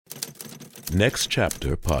Next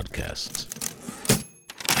Chapter Podcasts.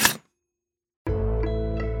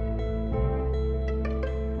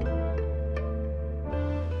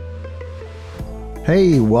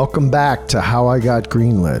 Hey, welcome back to How I Got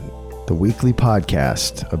Greenlit, the weekly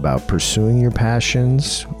podcast about pursuing your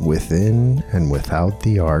passions within and without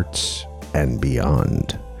the arts and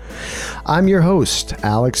beyond. I'm your host,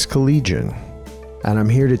 Alex Collegian, and I'm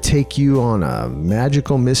here to take you on a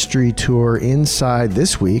magical mystery tour inside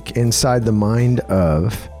the mind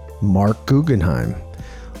of Marc Guggenhiem,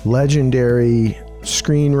 legendary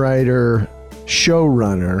screenwriter,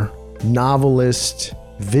 showrunner, novelist,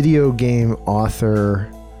 video game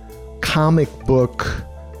author, comic book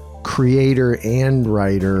creator and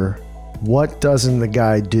writer. What doesn't the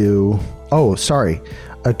guy do?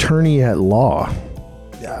 Attorney at law.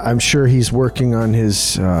 I'm sure he's working on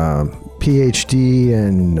his PhD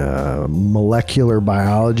in molecular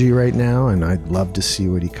biology right now, and I'd love to see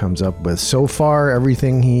what he comes up with. So far,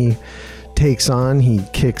 everything he takes on, he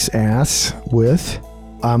kicks ass with.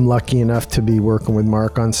 I'm lucky enough to be working with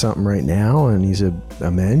Marc on something right now, and he's a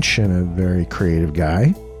mensch and a very creative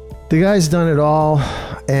guy. The guy's done it all,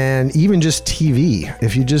 and even just TV.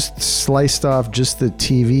 If you just sliced off just the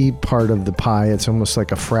TV part of the pie, it's almost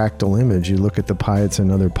like a fractal image. You look at the pie, it's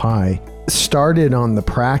another pie. Started on The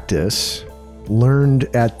Practice,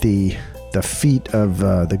 learned at the feet of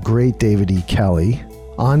the great David E. Kelley,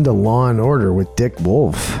 on to Law and Order with Dick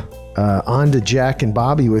Wolf, on to Jack and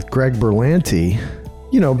Bobby with Greg Berlanti.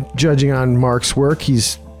 You know, judging on Marc's work,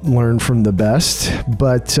 he's learned from the best,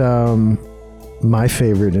 but my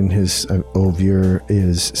favorite in his oeuvre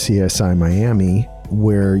is CSI Miami,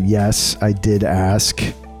 where, yes, I did ask,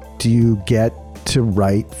 do you get to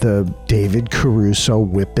write the David Caruso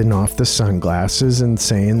whipping off the sunglasses and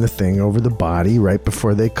saying the thing over the body right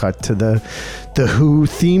before they cut to the Who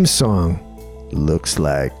theme song? Looks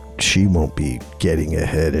like she won't be getting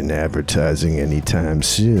ahead in advertising anytime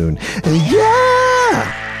soon. And you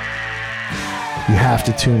have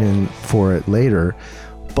to tune in for it later.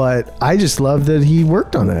 But I just love that he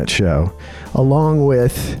worked on that show, along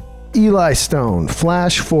with Eli Stone,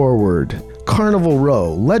 Flash Forward, Carnival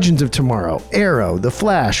Row, Legends of Tomorrow, Arrow, The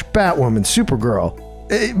Flash, Batwoman, Supergirl.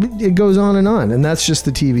 It goes on, and that's just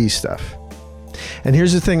the TV stuff. And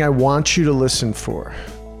here's the thing I want you to listen for.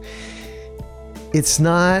 It's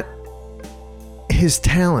not his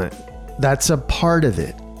talent. That's a part of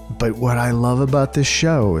it. But what I love about this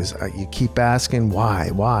show is you keep asking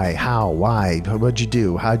why, how, why, what'd you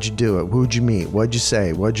do, how'd you do it, who'd you meet, what'd you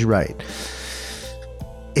say, what'd you write.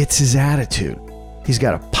 It's his attitude. He's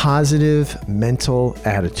got a positive mental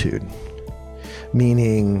attitude,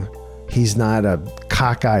 meaning he's not a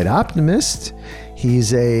cockeyed optimist.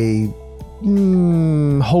 He's a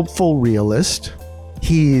hopeful realist.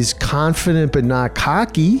 He's confident but not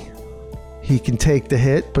cocky. He can take the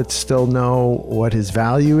hit, but still know what his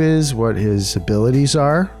value is, what his abilities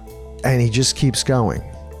are, and he just keeps going.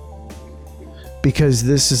 Because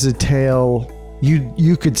this is a tale,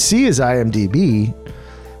 you could see his IMDb,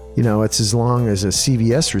 you know, it's as long as a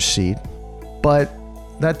CVS receipt, but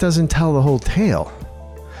that doesn't tell the whole tale.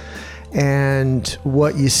 And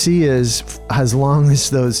what you see is, as long as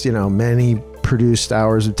those, you know, many produced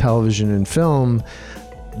hours of television and film,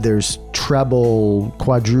 there's treble,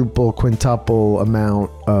 quadruple, quintuple amount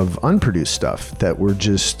of unproduced stuff that were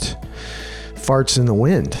just farts in the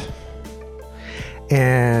wind.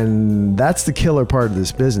 And that's the killer part of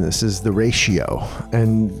this business, is the ratio.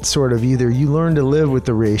 And sort of either you learn to live with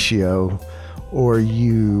the ratio or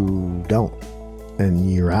you don't, and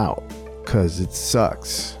you're out, because it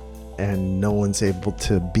sucks and no one's able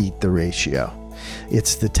to beat the ratio.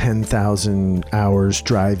 It's the 10,000 hours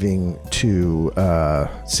driving to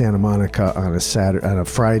Santa Monica on a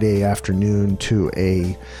Friday afternoon to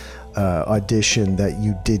a audition that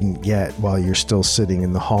you didn't get while you're still sitting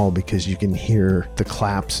in the hall because you can hear the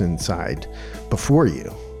claps inside before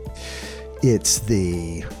you. It's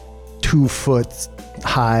the 2-foot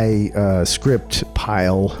high script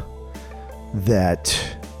pile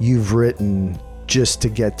that you've written just to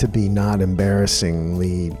get to be not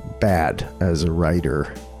embarrassingly bad as a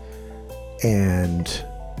writer. And,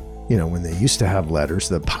 you know, when they used to have letters,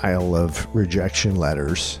 the pile of rejection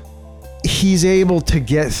letters, he's able to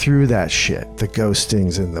get through that shit, the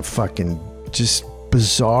ghostings and the fucking just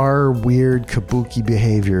bizarre, weird, kabuki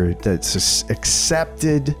behavior that's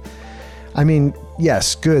accepted. I mean,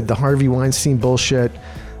 yes, good. The Harvey Weinstein bullshit.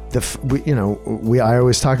 I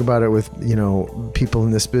always talk about it with, you know, people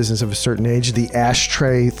in this business of a certain age, the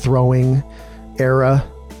ashtray throwing era.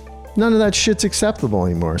 None of that shit's acceptable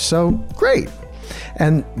anymore. So great.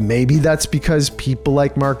 And maybe that's because people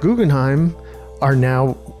like Marc Guggenhiem are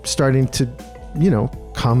now starting to,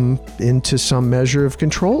 come into some measure of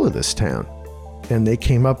control of this town. And they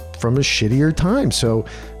came up from a shittier time. So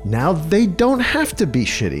now they don't have to be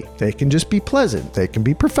shitty. They can just be pleasant. They can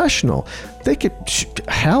be professional. They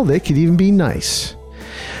could even be nice.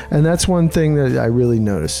 And that's one thing that I really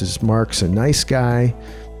notice is Marc's a nice guy.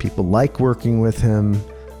 People like working with him.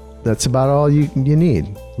 That's about all you need.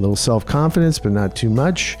 A little self-confidence, but not too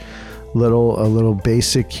much. A little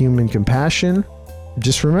basic human compassion.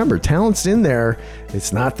 Just remember, talent's in there.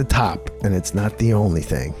 It's not the top, and it's not the only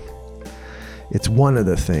thing. It's one of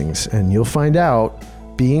the things, and you'll find out,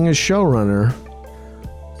 being a showrunner,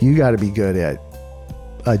 you got to be good at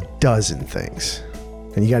a dozen things,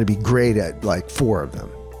 and you got to be great at like 4 of them.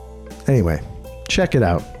 Anyway, check it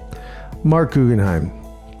out. Marc Guggenhiem,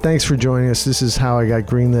 thanks for joining us. This is How I Got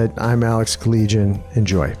Greenlit. I'm Alex Collegian.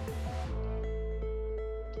 Enjoy.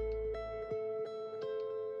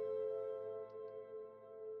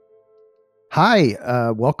 Hi,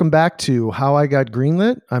 welcome back to How I Got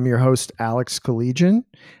Greenlit. I'm your host, Alex Collegian,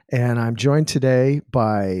 and I'm joined today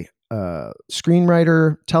by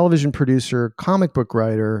screenwriter, television producer, comic book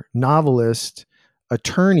writer, novelist,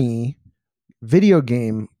 attorney, video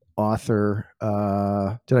game author.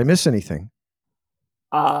 Did I miss anything?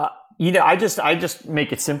 I just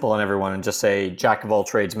make it simple on everyone and just say jack of all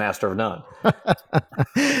trades, master of none.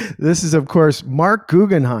 This is, of course, Marc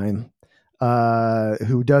Guggenhiem.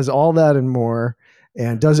 Who does all that and more,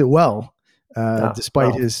 and does it well,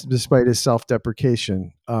 despite his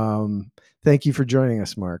self-deprecation. Thank you for joining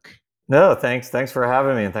us, Marc. No, thanks for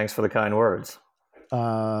having me, and thanks for the kind words.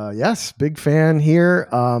 Yes, big fan here.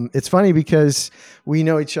 It's funny because we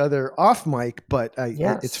know each other off mic, but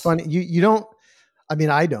yes. It's funny. You don't. I mean,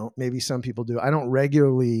 I don't. Maybe some people do. I don't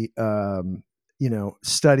regularly.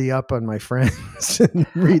 Study up on my friends and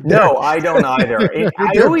read their, No, I don't either.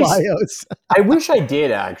 bios. I wish I did,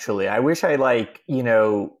 actually. I wish I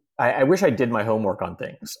I wish I did my homework on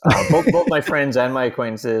things. Both my friends and my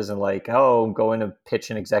acquaintances, and going to pitch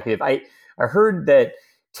an executive. I heard that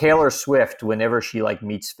Taylor Swift, whenever she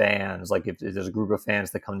meets fans, if there's a group of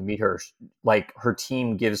fans that come to meet her, her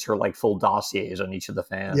team gives her full dossiers on each of the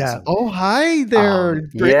fans. Yeah. And, oh, hi there,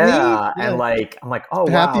 Brittany. Yeah. And I'm like, oh,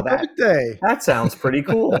 happy wow, birthday. That sounds pretty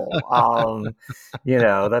cool.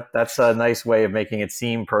 That's a nice way of making it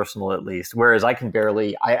seem personal, at least. Whereas I can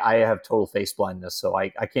barely, I have total face blindness, so I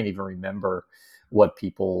can't even remember what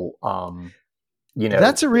people,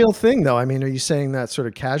 That's a real thing, though. I mean, are you saying that sort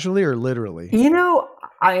of casually or literally?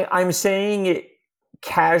 I'm saying it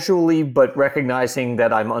casually, but recognizing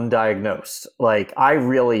that I'm undiagnosed. I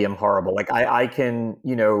really am horrible. I can,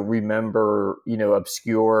 remember,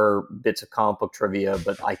 obscure bits of comic book trivia,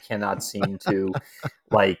 but I cannot seem to,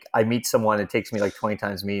 I meet someone, it takes me 20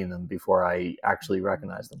 times meeting them before I actually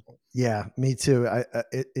recognize them. Yeah, me too.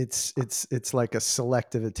 It's like a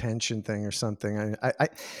selective attention thing or something. I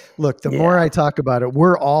look, the more I talk about it,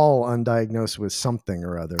 we're all undiagnosed with something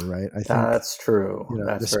or other, right? I think that's true.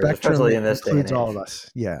 That's the true, spectrum especially in this includes day and all age. of us.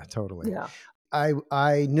 Yeah, totally. Yeah.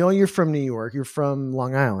 I know you're from New York. You're from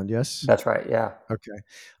Long Island, yes? That's right. Yeah. Okay.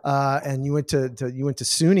 And you went to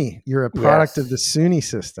SUNY. You're a product of the SUNY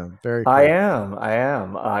system. Very cool. I am.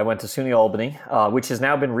 I went to SUNY Albany, which has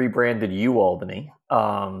now been rebranded U Albany.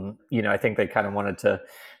 I think they kind of wanted to,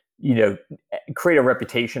 create a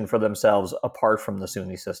reputation for themselves apart from the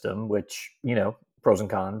SUNY system, which, pros and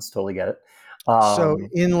cons, totally get it. So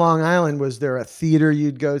in Long Island, was there a theater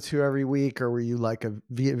you'd go to every week, or were you like a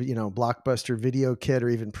Blockbuster video kid, or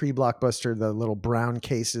even pre-Blockbuster, the little brown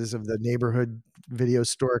cases of the neighborhood video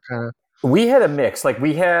store kind of? We had a mix.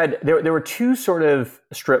 There were 2 sort of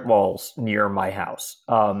strip malls near my house,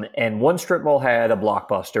 and one strip mall had a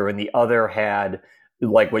Blockbuster, and the other had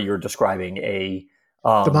what you were describing,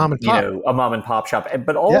 the mom and pop. A mom and pop shop.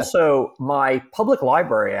 But also my public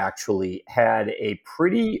library actually had a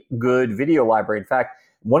pretty good video library. In fact,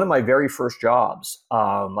 one of my very first jobs,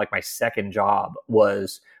 my second job,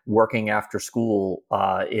 was working after school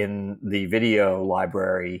in the video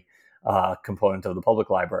library component of the public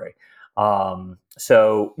library.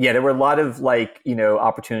 So yeah, there were a lot of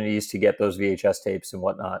opportunities to get those VHS tapes and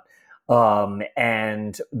whatnot.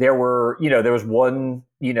 And there was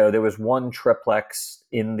one triplex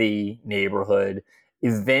in the neighborhood.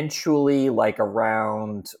 Eventually,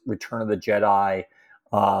 around Return of the Jedi,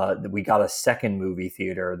 we got a second movie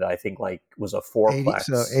theater that I think like was a 80, so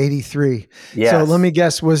fourplex. 83. So let Yes. me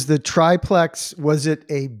guess, was the triplex, was it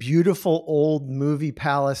a beautiful old movie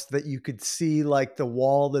palace that you could see like the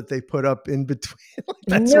wall that they put up in between?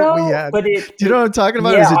 That's what we No, had. but Do you know what I'm talking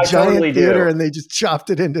about? It yeah, was a I giant totally theater do. and they just chopped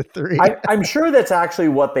it into three. I'm sure that's actually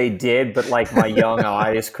what they did, but like my young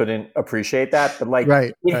eyes couldn't appreciate that. But like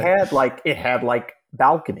Right, right. it had like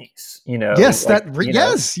balconies, Yes, like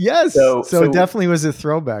yes, yes. So it so definitely was a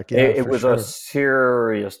throwback. Yeah, it for was a sure.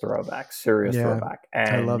 serious Yeah, throwback,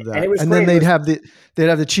 I love and that. it was And then great. It was they'd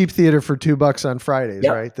have the cheap theater for $2 on Fridays,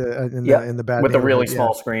 yep, right? In yep, the bad with the really neighborhood. Yeah.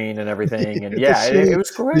 small screen and everything, and the yeah, it shitty was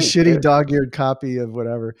the great. shitty dog-eared copy of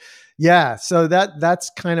whatever. Yeah, so that's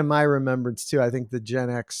kind of my remembrance too. I think the Gen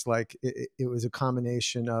X, like it was a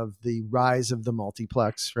combination of the rise of the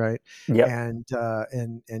multiplex, right? Yep.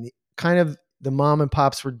 And kind of the mom and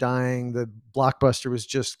pops were dying. The Blockbuster was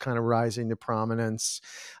just kind of rising to prominence.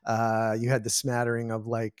 You had the smattering of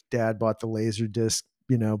like dad bought the laser disc,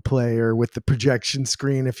 player with the projection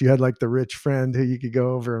screen. If you had like the rich friend who you could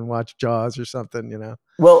go over and watch Jaws or something.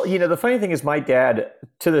 Well, the funny thing is, my dad,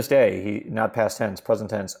 to this day, he not past tense, present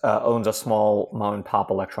tense, owns a small mom and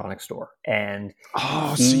pop electronics store, and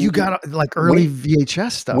Oh, so you he got like early we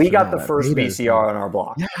VHS stuff we and got all the that first betas and VCR on our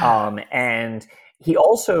block, yeah. and he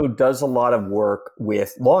also does a lot of work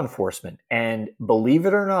with law enforcement. And believe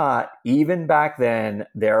it or not, even back then,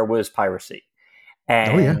 there was piracy, Oh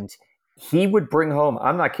yeah. and he would bring home.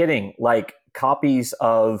 I'm not kidding, like copies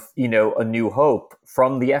of A New Hope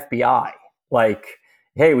from the FBI, like.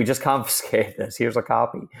 Hey, we just confiscated this. Here's a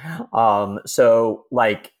copy. So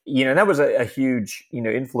like, that was a huge,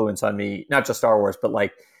 influence on me, not just Star Wars, but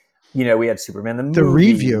like, we had Superman the The movie,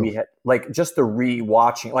 review. we had like just the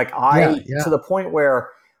rewatching, like Yeah, to yeah. the point where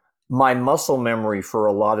my muscle memory for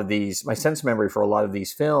a lot of these, my sense memory for a lot of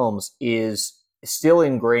these films is still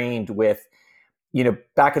ingrained with,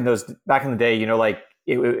 back in the day, like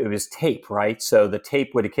it was tape, right? So the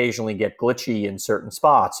tape would occasionally get glitchy in certain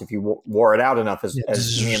spots if you wore it out enough, Yeah.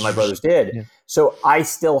 as me and my brothers did. Yeah. So I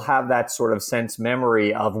still have that sort of sense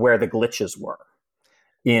memory of where the glitches were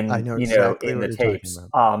I in know exactly in what the you're talking tapes.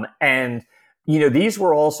 about. And these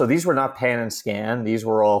were not pan and scan. These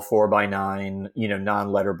were all 4:9,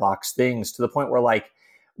 non-letterbox things, to the point where like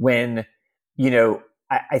when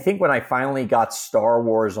I think when I finally got Star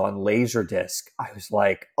Wars on Laserdisc, I was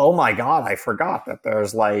like, oh my god, I forgot that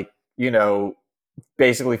there's like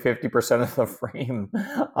basically 50% of the frame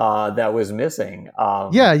that was missing.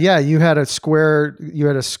 Yeah, yeah. You had a square. Yeah,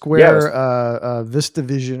 it was.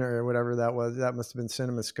 VistaVision or whatever that was. That must have been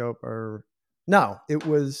CinemaScope or no. It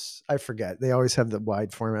was. I forget. They always have the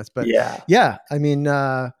wide formats, but Yeah, yeah. I mean,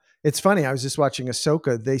 it's funny. I was just watching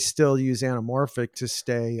Ahsoka. They still use anamorphic to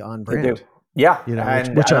stay on they do. brand. Yeah, Which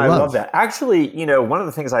and I I love love. that. Actually, one of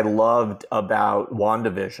the things I loved about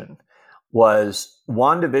WandaVision was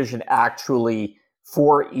WandaVision actually,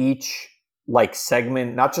 for each like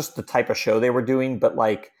segment, not just the type of show they were doing, but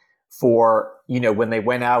like for when they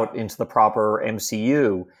went out into the proper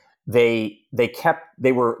MCU, they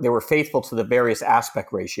were faithful to the various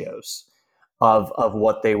aspect ratios of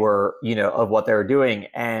what they were doing.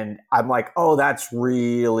 And I'm like, oh, that's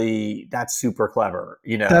super clever.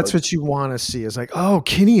 That's what you want to see is like, oh,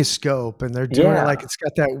 kinescope, and they're doing it like Yeah, it's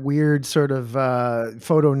got that weird sort of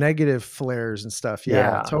photo negative flares and stuff. Yeah,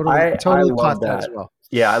 yeah, I totally caught love that as that. well.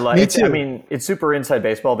 Yeah, I like Me it's. I too. mean, it's super inside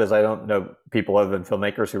baseball because I don't know people other than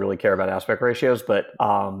filmmakers who really care about aspect ratios. But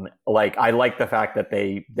like I like the fact that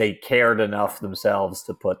they cared enough themselves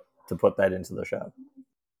to put that into the show.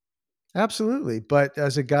 Absolutely. But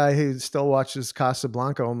as a guy who still watches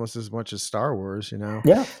Casablanca almost as much as Star Wars,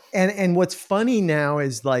 Yeah, and what's funny now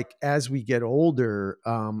is like as we get older,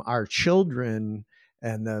 our children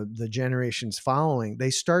and the generations following, they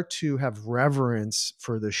start to have reverence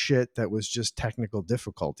for the shit that was just technical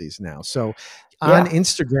difficulties now. So on yeah.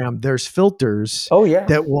 Instagram, there's filters Oh yeah,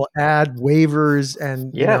 that will add waivers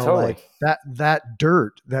and yeah, like totally. that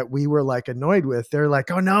dirt that we were like annoyed with. They're like,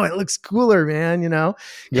 oh no, it looks cooler, man. Kind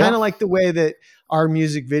Yeah, of like the way that our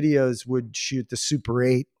music videos would shoot the Super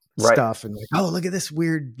 8 right. stuff and like, oh, look at this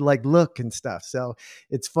weird like look and stuff. So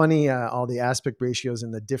it's funny, all the aspect ratios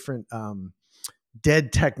and the different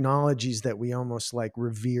dead technologies that we almost like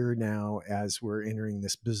revere now as we're entering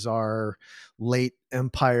this bizarre late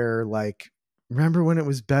empire. Like, remember when it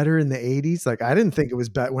was better in the 80s? Like, I didn't think it was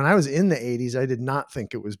better. When I was in the 80s, I did not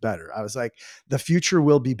think it was better. I was like, the future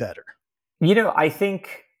will be better. I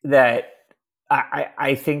think that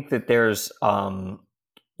I think that there's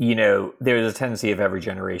there's a tendency of every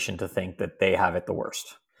generation to think that they have it the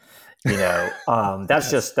worst. That's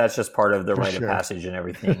just part of the for rite of sure. passage and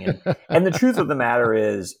everything. And the truth of the matter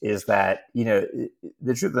is that, the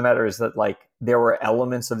truth of the matter is that, like, there were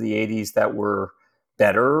elements of the 80s that were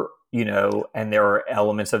better, and there were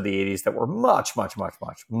elements of the 80s that were much, much, much,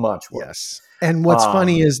 much, much worse. Yes. And what's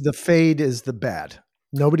funny is the fade is the bad.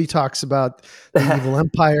 Nobody talks about the evil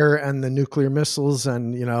empire and the nuclear missiles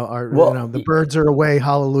and, the birds are away.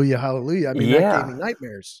 Hallelujah. Hallelujah. I mean, that gave me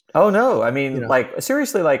nightmares. Oh, no. I mean, like,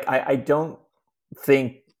 seriously, like, I don't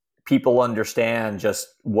think people understand just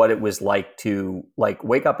what it was like to, like,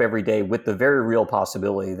 wake up every day with the very real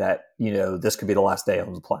possibility that, this could be the last day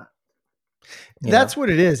on the planet. That's what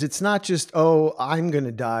it is. It's not just, I'm going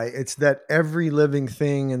to die. It's that every living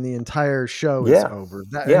thing in the entire show is over.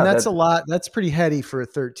 And that's a lot. That's pretty heady for a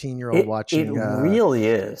 13-year-old watching. It really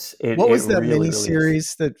is. What was that mini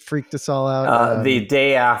series that freaked us all out? The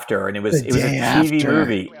Day After, and it was a TV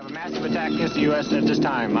movie. We have a massive attack against the U.S. at this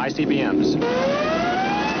time. ICBMs.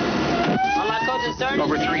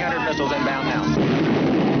 Over 300 missiles inbound now.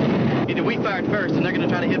 Either we fired first, and they're going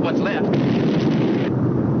to try to hit what's left.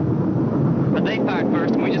 But they fired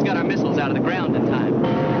first, and we just got our missiles out of the ground in time.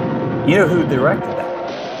 You know who directed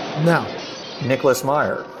that? No. Nicholas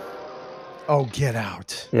Meyer. Oh, Get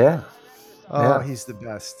Out. Yeah. Oh, he's the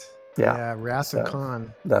best. Yeah. Wrath of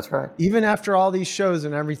Khan. That's right. Even after all these shows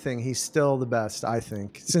and everything, he's still the best, I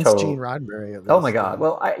think, since Gene Roddenberry. At least. Oh my God.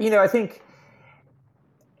 Well, I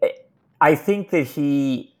think that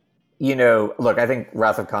he, look, I think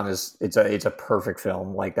Wrath of Khan it's a perfect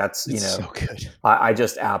film. Like, that's, so good. I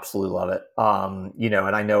just absolutely love it.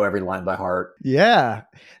 And I know every line by heart. Yeah.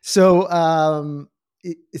 So,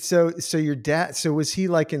 so your dad, so was he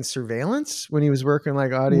like in surveillance when he was working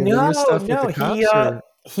like audio video stuff with the cops?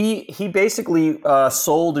 He basically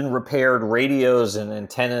sold and repaired radios and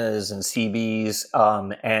antennas and CBs.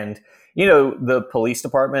 And the police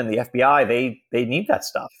department and the FBI, they need that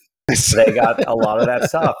stuff. They got a lot of that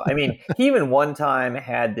stuff. I mean, he even one time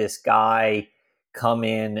had this guy come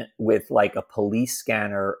in with like a police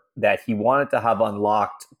scanner that he wanted to have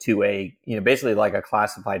unlocked to a, basically like a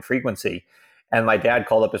classified frequency. And my dad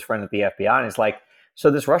called up his friend at the FBI and he's like, so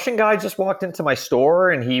this Russian guy just walked into my store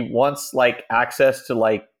and he wants like access to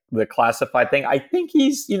like the classified thing. I think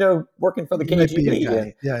he's, working for the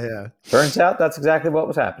KGB. Yeah. Turns out that's exactly what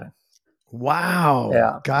was happening. Wow.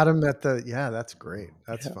 Yeah. Got him at that's great.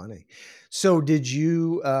 That's funny. So did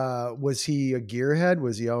you, was he a gearhead?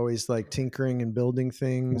 Was he always like tinkering and building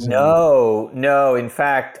things? No. In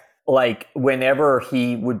fact, like whenever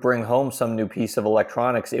he would bring home some new piece of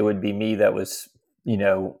electronics, it would be me that was,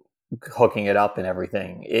 hooking it up and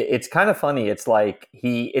everything. It's kind of funny. It's like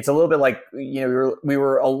it's a little bit like, we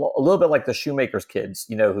were a little bit like the shoemaker's kids,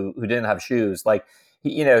 who didn't have shoes. Like,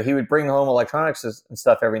 he would bring home electronics and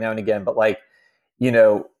stuff every now and again, but like,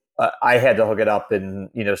 I had to hook it up and,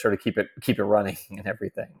 sort of keep it running and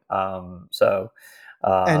everything. And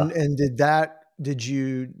did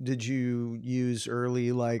you use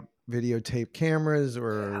early like videotape cameras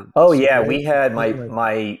or? Oh yeah. We had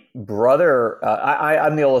my brother,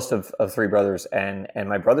 I'm the oldest of three brothers and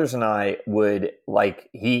my brothers and I would like,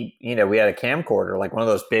 we had a camcorder, like one of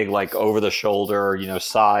those big, like over the shoulder,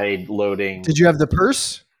 side loading. Did you have the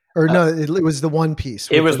purse? Or no, it was the one piece.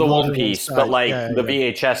 It was the one piece, but like the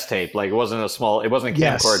VHS tape, like it wasn't a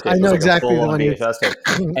camcorder tape. I know like exactly the one VHS tape.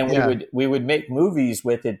 And we would make movies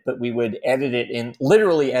with it, but we would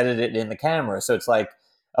literally edit it in the camera. So it's like,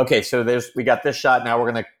 okay, so we got this shot. Now we're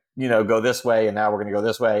gonna, go this way, and now we're gonna go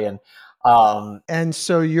this way, and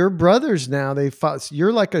so your brothers now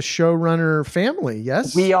you're like a showrunner family,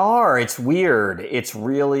 yes? We are. It's weird. It's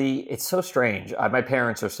so strange. My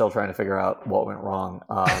parents are still trying to figure out what went wrong.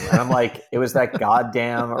 And I'm like, it was that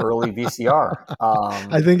goddamn early VCR.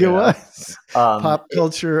 I think it was pop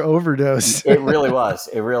culture overdose. It really was.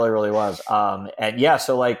 It really, really was. And yeah,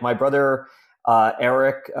 so like my brother,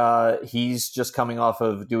 Eric, he's just coming off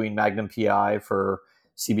of doing Magnum PI for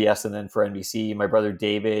CBS and then for NBC. My brother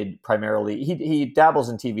David primarily, he dabbles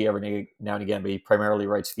in TV every now and again, but he primarily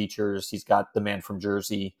writes features. He's got The Man from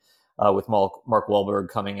Jersey with Mark Wahlberg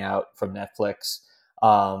coming out from Netflix.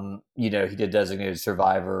 He did Designated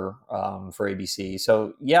Survivor for ABC.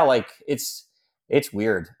 So yeah, like it's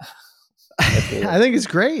weird. I think it's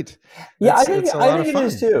great. Yeah, I think it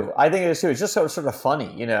is too. It's just sort of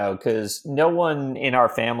funny, because no one in our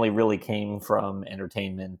family really came from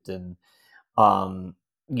entertainment and, so,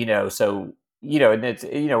 and it's,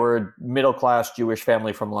 we're a middle-class Jewish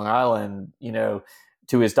family from Long Island,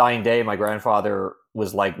 to his dying day, my grandfather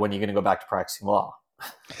was like, when are you going to go back to practicing law?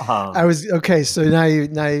 I was okay. So now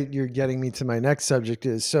you're getting me to my next subject.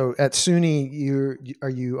 Is so at SUNY, are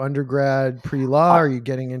you undergrad pre-law? Are you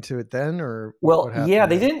getting into it then, or what Yeah,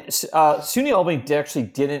 happened they there? didn't. SUNY Albany actually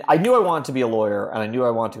didn't. I knew I wanted to be a lawyer, and I knew I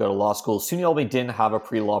wanted to go to law school. SUNY Albany didn't have a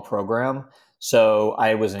pre-law program, so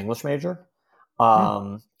I was an English major.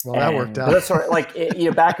 Hmm. Well, that worked But out. that's sort of like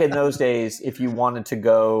back in those days, if you wanted to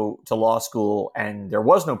go to law school and there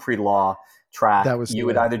was no pre-law track, That was the you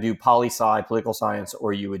would way. either do poli-sci, political science,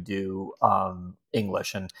 or you would do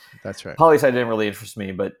English. And That's right. poli-sci didn't really interest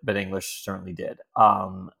me, but English certainly did.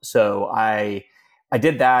 So I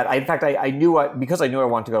did that. In fact, I knew because I knew I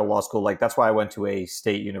wanted to go to law school. Like that's why I went to a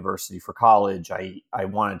state university for college. I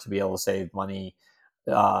wanted to be able to save money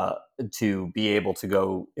uh, to be able to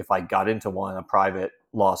go if I got into a private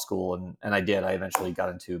law school, and I did. I eventually got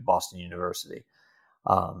into Boston University.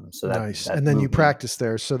 So Nice. that And then you moved me. practiced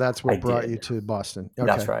there, so that's I what brought you did. to Boston.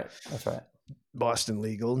 That's Okay. right. That's right. Boston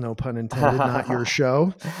legal, no pun intended, not your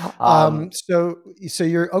show. um, So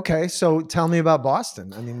you're okay. So tell me about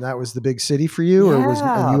Boston. I mean, that was the big city for you, or are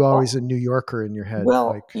yeah. you always a New Yorker in your head? Well,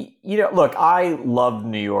 Like, look, I loved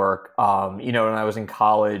New York. When I was in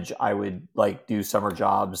college, I would like do summer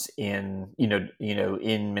jobs in,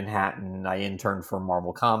 in Manhattan. I interned for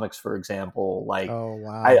Marvel Comics, for example. Like, oh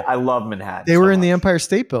I, wow, I love Manhattan they so were in the much. Empire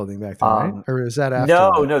State Building back then, right? Um, Or is that after no,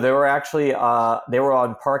 that? no, they were actually they were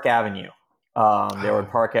on Park Avenue. They were in Oh,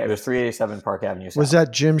 Park. It was nice. 387 Park Avenue Was South.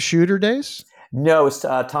 that Jim Shooter days? No, it's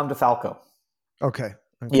Tom DeFalco. Okay,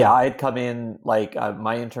 Yeah, okay. I had come in like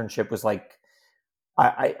my internship was like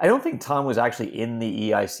I don't think Tom was actually in the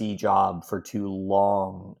EIC job for too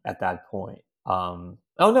long at that point. Oh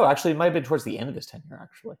no, actually, it might have been towards the end of his tenure.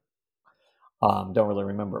 Actually, don't really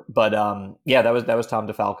remember. But yeah, that was Tom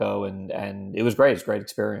DeFalco, and it was great. It's a great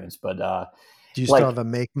experience. But Do you still like have a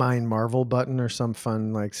Make Mine Marvel button or some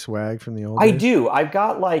fun like swag from the old I days? do. I've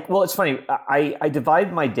got like, well, it's funny. I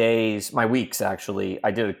divide my weeks actually.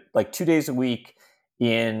 I did like 2 days a week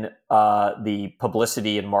in the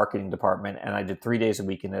publicity and marketing department, and I did 3 days a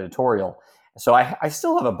week in editorial. So I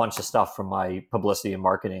still have a bunch of stuff from my publicity and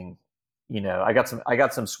marketing. I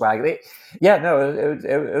got some swag. Yeah, no,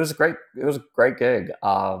 it was a great gig.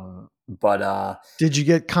 But Did you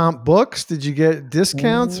get comp books? Did you get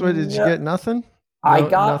discounts? What did you no, get? Nothing. I No,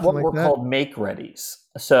 got nothing what like were that. called make readies.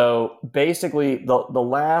 So basically, the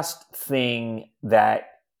last thing that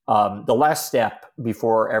the last step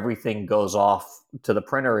before everything goes off to the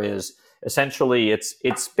printer is essentially it's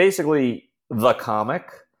basically the comic,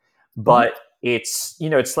 Mhm. but it's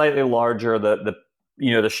slightly larger. The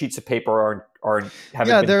sheets of paper haven't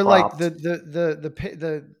Yeah, been they're like cropped.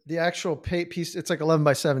 the actual piece. It's like 11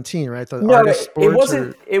 by 17, right? The No, artist it boards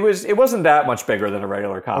wasn't. are It wasn't that much bigger than a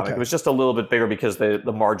regular comic. It okay. was just a little bit bigger because the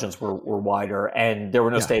margins were wider and there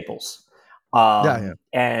were no Yeah, staples. yeah.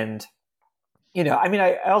 And I mean,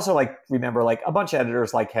 I also like remember like a bunch of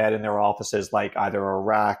editors like had in their offices like either a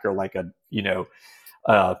rack or like uh,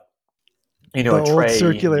 The a old tray, and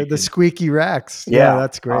circular, you the could squeaky racks. Yeah, yeah.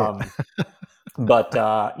 that's great. But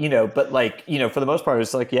like for the most part,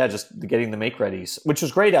 it's like yeah, just getting the make readies, which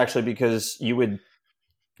was great actually because you would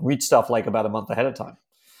read stuff like about a month ahead of time,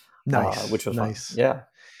 Nice, which was fun. nice. Yeah.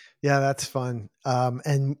 Yeah, that's fun.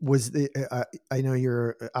 And was I know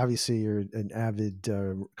you're obviously you're an avid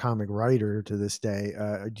comic writer to this day.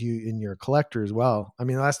 Do you and you're a collector as well? I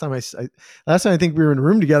mean, last time I think we were in a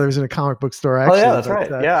room together was in a comic book store Oh yeah, actually. that's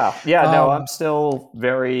But right. Yeah, yeah. No, I'm um, still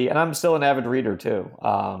and I'm still an avid reader too.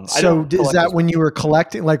 I so don't is collect that as when much. you were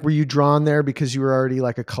collecting? Like, were you drawn there because you were already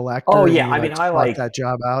like a Oh collector and yeah, you I like mean, I sought like that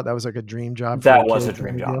job out? That was like a dream job for that a was a kid,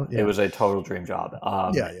 dream kind of deal. job. It Yeah, was a total dream job.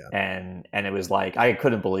 yeah, yeah. And it was like I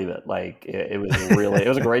couldn't believe it. Like it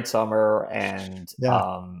was a great summer, and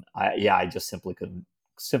Yeah, I just simply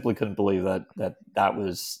couldn't believe that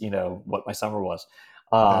was what my summer was.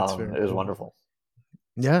 that's very It was cool. wonderful.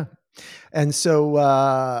 Yeah. And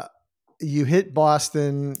so you hit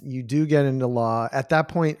Boston, you do get into law. At that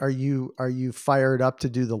point, are you fired up to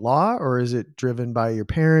do the law, or is it driven by your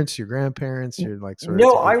parents, your grandparents? You're like sort of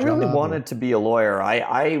it's No, a I good really job, or wanted to be a lawyer.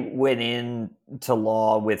 I went into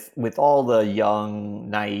law with all the young,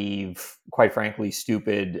 naive, quite frankly,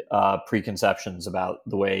 stupid preconceptions about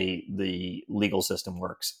the way the legal system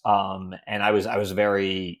works. And I was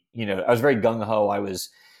very I was very gung ho. I was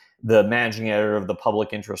the managing editor of the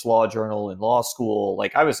Public Interest Law Journal in law school.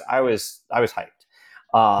 Like I was hyped.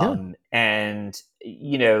 yeah, And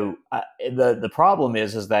the problem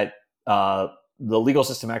is that. The legal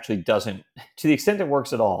system actually doesn't, to the extent it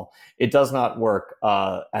works at all, it does not work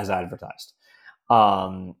as advertised.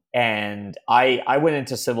 And I went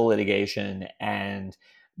into civil litigation, and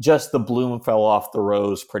just the bloom fell off the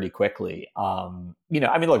rose pretty quickly.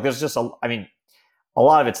 Look, there's just a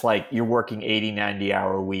lot of it's like you're working 80,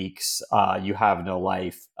 90-hour weeks. You have no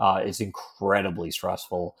life. It's incredibly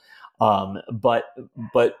stressful. But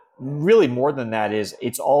really more than that is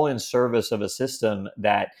it's all in service of a system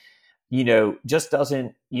that, just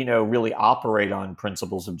doesn't, really operate on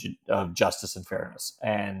principles of justice and fairness.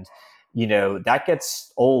 And, that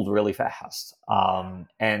gets old really fast.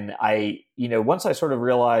 And once I sort of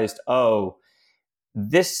realized,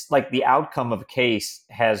 this, like, the outcome of a case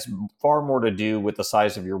has far more to do with the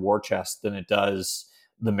size of your war chest than it does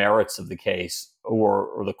the merits of the case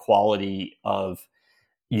or the quality of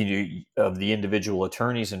of the individual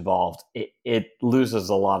attorneys involved. It loses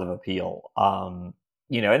a lot of appeal. And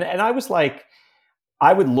I was like,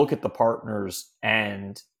 I would look at the partners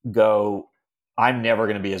and go, I'm never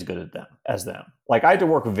going to be as good as them. Like, I had to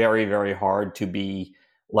work very, very hard to be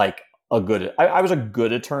like I was a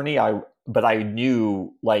good attorney. But I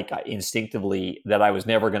knew, like, instinctively that I was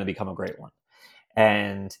never going to become a great one.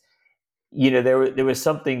 And, there was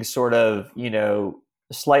something sort of,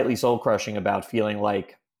 slightly soul crushing about feeling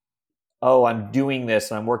like, oh, I'm doing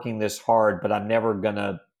this and I'm working this hard, but I'm never going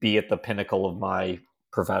to be at the pinnacle of my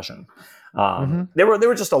profession. There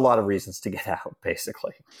were just a lot of reasons to get out,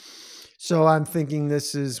 basically. So I'm thinking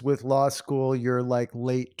this is with law school, you're like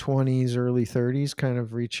late 20s, early 30s, kind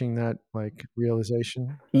of reaching that like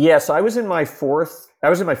realization. Yes, I was in my fifth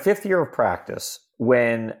year of practice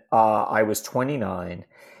when I was 29.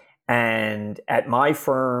 And at my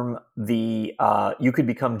firm, you could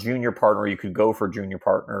become junior partner, you could go for junior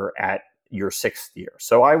partner at your sixth year.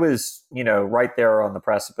 So I was, right there on the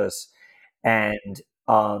precipice and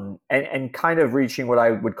kind of reaching what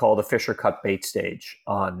I would call the Fisher cut bait stage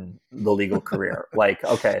on the legal career. Like,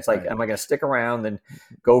 okay, it's like, am I going to stick around and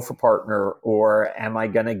go for partner, or am I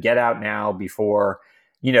going to get out now before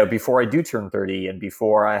I do turn 30 and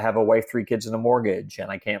before I have a wife, 3 kids and a mortgage and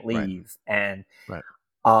I can't leave. And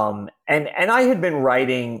I had been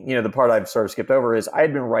writing, the part I've sort of skipped over is I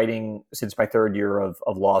had been writing since my third year of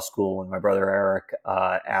law school, and my brother Eric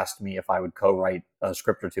asked me if I would co-write a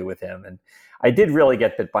script or two with him. And I did really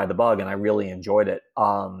get bit by the bug, and I really enjoyed it.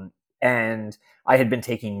 And I had been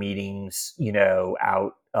taking meetings,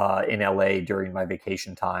 out in LA during my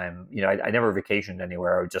vacation time. I never vacationed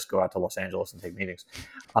anywhere. I would just go out to Los Angeles and take meetings.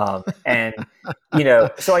 So I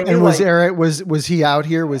knew. And Eric, was he out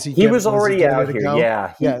here? He was already out here.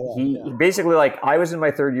 Yeah. He basically, like, I was in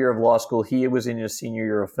my third year of law school. He was in his senior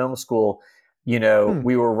year of film school. We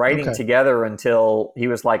were writing together until he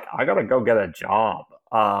was like, I got to go get a job.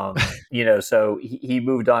 So he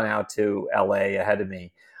moved on out to LA ahead of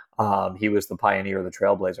me. He was the pioneer, the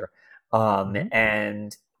trailblazer.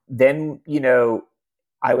 And then,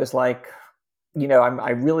 I was like,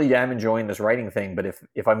 I really am enjoying this writing thing, but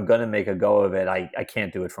if I'm going to make a go of it, I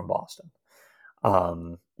can't do it from Boston.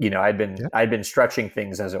 I'd been stretching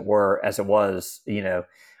things as it was,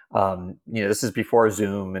 this is before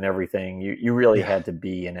Zoom and everything. You really had to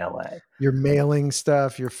be in LA. You're mailing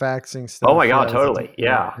stuff, you're faxing stuff. Oh my God, totally.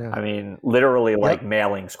 Yeah. I mean, literally like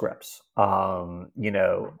mailing scripts. So,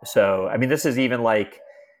 I mean, this is even like,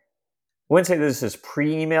 I wouldn't say this is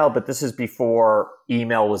pre-email, but this is before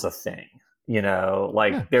email was a thing, there's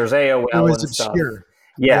AOL it was and obscure. Stuff.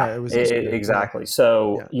 Yeah, it was obscure. Exactly.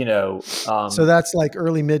 So, so that's like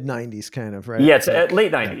early mid 90s kind of, right? Yeah, it's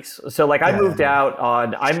late 90s. So like I moved out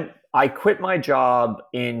I quit my job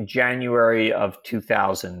in January of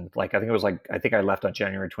 2000. Like, I think I left on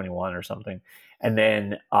January 21 or something. And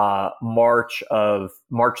then March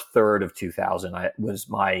 3rd of 2000, was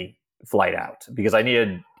my flight out, because I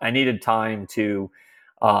needed time to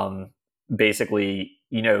basically,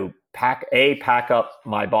 pack up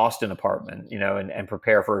my Boston apartment, and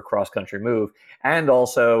prepare for a cross-country move. And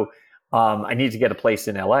also, I needed to get a place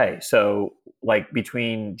in LA. So like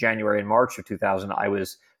between January and March of 2000, I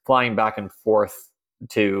was flying back and forth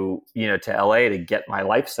to LA to get my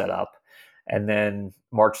life set up. And then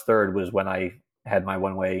March 3rd was when I had my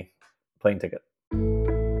one-way plane ticket.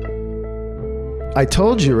 I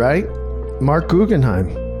told you, right? Marc Guggenheim.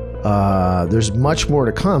 There's much more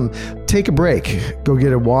to come. Take a break. Go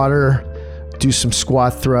get a water. Do some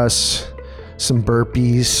squat thrusts, some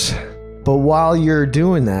burpees. But while you're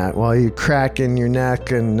doing that, while you're cracking your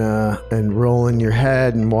neck and rolling your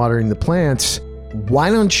head and watering the plants, why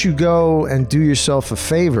don't you go and do yourself a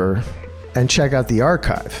favor and check out the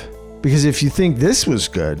archive? Because if you think this was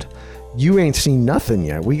good, you ain't seen nothing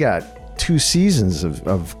yet. We got 2 seasons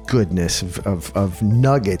of goodness, of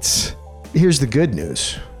nuggets. Here's the good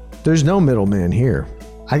news. There's no middleman here.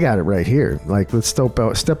 I got it right here. Like, let's step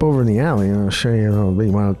over in the alley and I'll show you.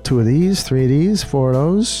 You want 2 of these, 3 of these, 4 of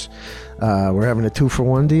those. We're having a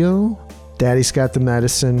 2-for-1 deal. Daddy's got the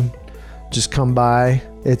medicine. Just come by.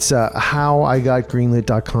 It's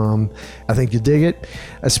howigotgreenlit.com. I think you'll dig it.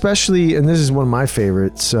 Especially, and this is one of my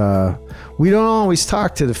favorites, we don't always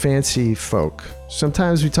talk to the fancy folk.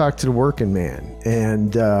 Sometimes we talk to the working man.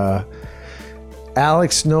 And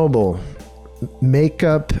Alex Noble,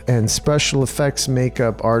 makeup and special effects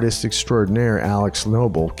makeup artist extraordinaire Alex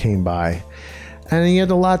Noble, came by. And he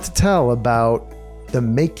had a lot to tell about the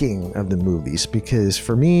making of the movies. Because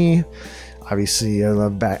for me, obviously, I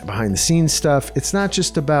love behind the scenes stuff. It's not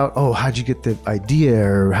just about, oh, how'd you get the idea,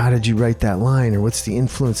 or how did you write that line, or what's the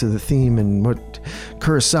influence of the theme, and what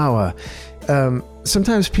Kurosawa.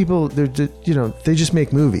 Sometimes people, they just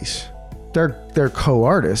make movies. They're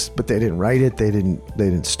co-artists, but they didn't write it. They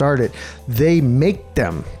didn't start it. They make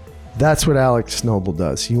them. That's what Alex Noble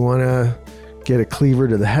does. You want to get a cleaver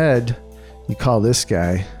to the head, you call this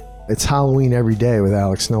guy. It's Halloween every day with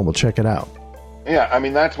Alex Noble. Check it out. Yeah, I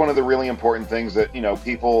mean, that's one of the really important things that,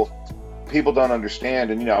 people don't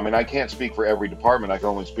understand. And, I can't speak for every department. I can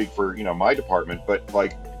only speak for, my department. But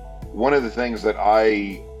like, one of the things that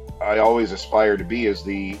I always aspire to be is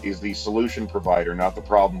the solution provider, not the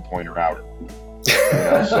problem pointer outer.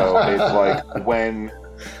 So it's like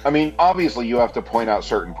obviously you have to point out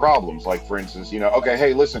certain problems. Like, for instance, okay,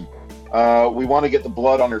 hey, listen, we want to get the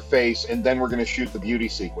blood on her face and then we're going to shoot the beauty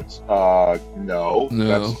sequence. No.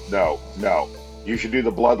 You should do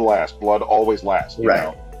the blood last. Blood always last, you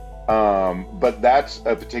know. But that's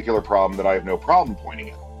a particular problem that I have no problem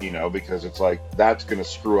pointing out, because it's like, that's going to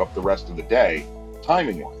screw up the rest of the day,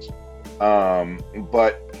 timing-wise.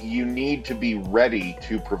 But you need to be ready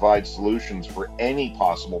to provide solutions for any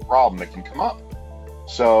possible problem that can come up.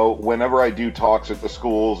 So whenever I do talks at the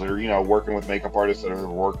schools or, working with makeup artists that I've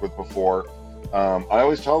worked with before, I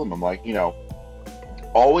always tell them, I'm like,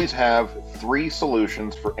 always have 3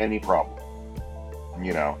 solutions for any problem.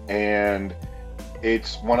 And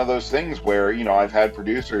it's one of those things where, I've had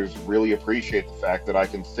producers really appreciate the fact that I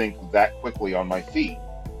can think that quickly on my feet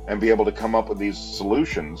and be able to come up with these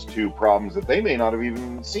solutions to problems that they may not have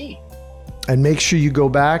even seen. And make sure you go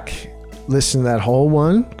back, listen to that whole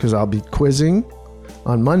one, because I'll be quizzing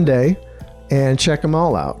on Monday, and check them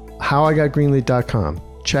all out. howigotgreenlit.com.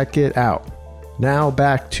 Check it out. Now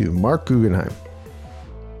back to Marc Guggenheim.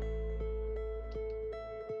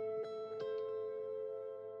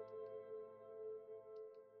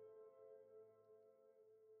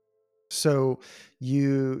 So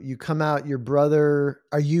you come out, your brother,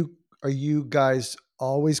 are you guys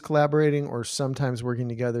always collaborating, or sometimes working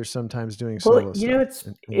together, sometimes doing solo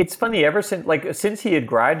stuff? It's funny, since he had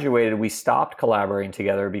graduated, we stopped collaborating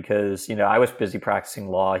together because, I was busy practicing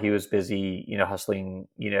law. He was busy, hustling,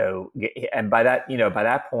 and by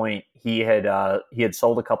that point he had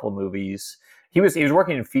sold a couple of movies. He was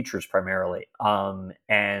working in features primarily. He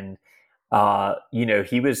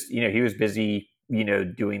was busy,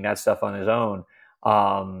 doing that stuff on his own.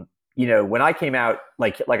 When I came out,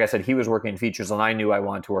 like I said, he was working in features and I knew I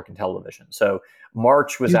wanted to work in television. So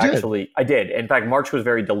March was I did. In fact, March was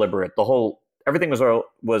very deliberate. Everything was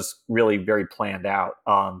really very planned out.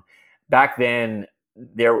 Back then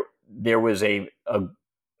there was a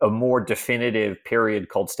more definitive period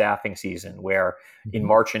called staffing season, where in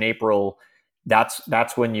March and April, that's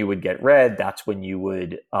when you would get read. That's when you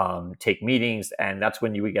would take meetings, and that's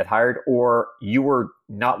when you would get hired, or you were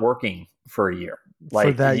not working for a year.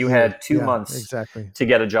 Like, you had 2 months to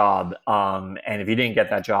get a job, and if you didn't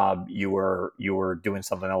get that job, you were doing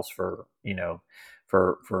something else for 10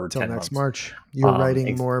 months. Next March. You were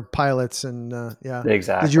writing more pilots and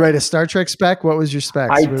Exactly. Did you write a Star Trek spec? What was your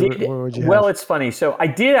specs? I did. Well, it's funny. So I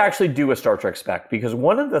did actually do a Star Trek spec, because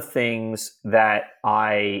one of the things that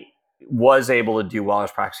I was able to do while I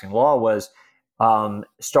was practicing law was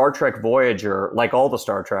Star Trek Voyager, like all the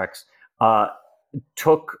Star Treks,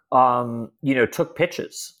 took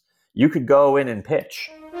pitches. You could go in and pitch.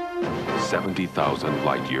 70,000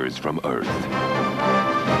 light years from Earth.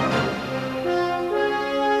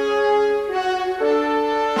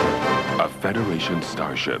 A Federation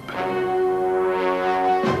starship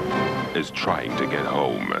is trying to get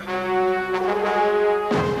home.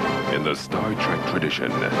 In the Star Trek tradition,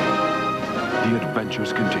 the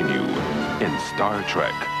adventures continue in Star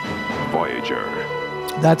Trek Voyager.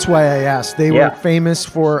 That's why I asked. They were famous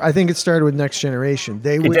for, I think it started with Next Generation.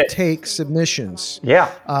 They would take submissions.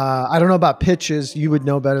 Yeah. I don't know about pitches. You would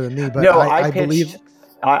know better than me, but no, I believe.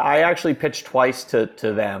 I actually pitched twice to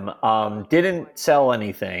them. Didn't sell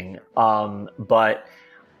anything, but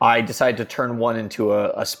I decided to turn one into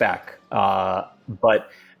a spec. But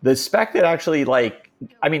the spec that actually, like,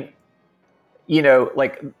 I mean, you know,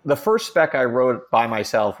 like the first spec I wrote by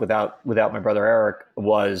myself without my brother Eric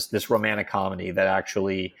was this romantic comedy that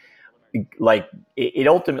actually, like, it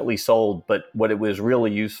ultimately sold, but what it was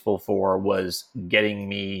really useful for was getting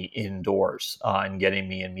me indoors and getting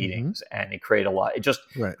me in meetings, and it created a lot. It just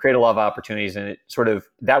created a lot of opportunities, and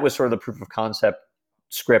that was sort of the proof of concept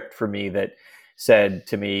script for me that said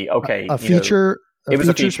to me, okay, a feature. It was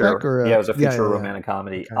a feature spec or it was a feature romantic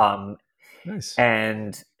comedy. Okay. Nice.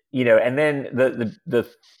 And you know, and then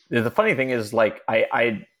the funny thing is, like,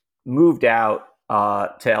 I moved out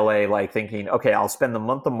to LA, like thinking, okay, I'll spend the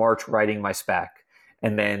month of March writing my spec,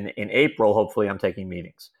 and then in April, hopefully, I'm taking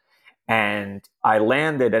meetings. And I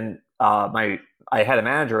landed, and I had a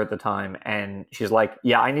manager at the time, and she's like,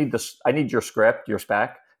 "Yeah, I need your script, your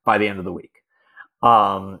spec by the end of the week."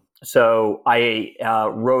 So I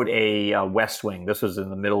wrote a West Wing. This was in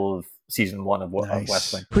the middle of season 1 of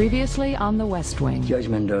West Wing. Previously on the West Wing. Judge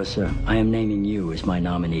Mendoza, I am naming you as my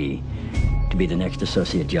nominee to be the next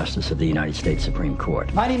Associate Justice of the United States Supreme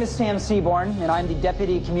Court. My name is Sam Seaborn, and I'm the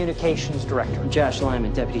Deputy Communications Director. I'm Josh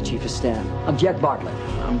Lyman, Deputy Chief of Staff. I'm Jack Bartlett.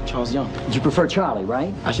 I'm Charles Young. You prefer Charlie,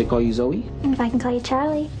 right? I should call you Zoe? If I can call you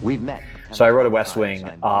Charlie. We've met. So I wrote a West Wing,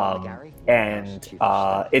 and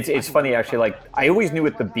it's funny, actually. Like, I always knew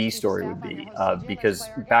what the B story would be, because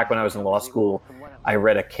back when I was in law school, I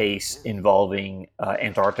read a case involving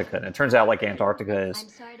Antarctica, and it turns out, like, Antarctica is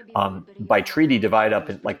by treaty divided up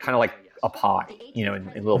in, like, kind of like a pie, you know,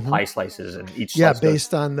 in little pie slices, and each slice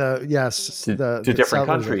based on to different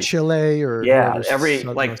countries, Chile or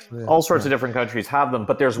all sorts of different countries have them,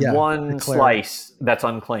 but there's one slice that's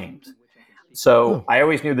unclaimed. So I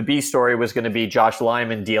always knew the B story was going to be Josh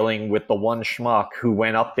Lyman dealing with the one schmuck who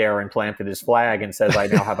went up there and planted his flag and says, "I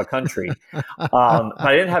now have a country." But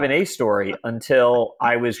I didn't have an A story until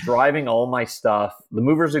I was driving all my stuff. The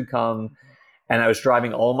movers had come, and I was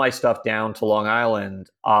driving all my stuff down to Long Island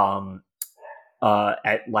at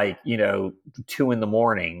 2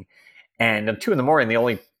 a.m. And at 2 a.m, the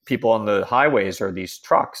only people on the highways are these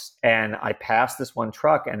trucks. And I passed this one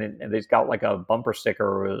truck, and it's got like a bumper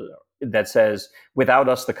sticker that says, "Without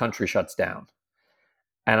us, the country shuts down."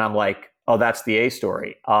 And I'm like, oh, that's the A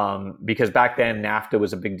story. Because back then NAFTA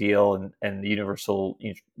was a big deal, and the Universal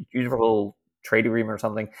Trade Agreement or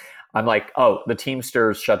something. I'm like, oh, the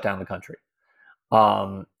Teamsters shut down the country.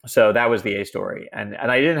 So that was the A story. And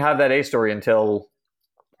I didn't have that A story until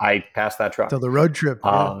I passed that truck. So the road trip.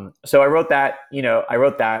 So I wrote that,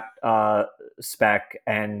 spec,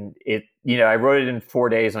 and I wrote it in 4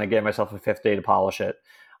 days, and I gave myself a 5th day to polish it.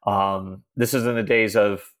 This is in the days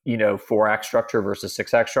of, 4-act structure versus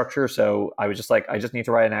 6-act structure. So I was just like, I just need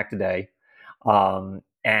to write an act a day.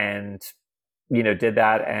 And did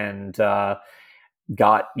that, and,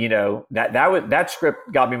 got, that script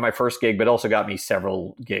got me my first gig, but also got me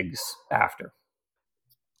several gigs after.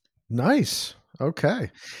 Nice. Okay.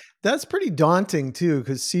 That's pretty daunting too,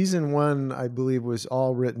 because season 1, I believe, was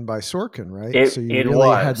all written by Sorkin, right? So you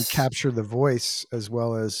really had to capture the voice as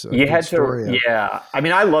well as you had to. Yeah, I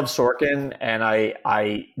mean, I love Sorkin, and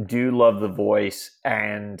I do love the voice,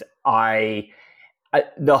 and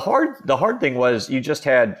the hard thing was you just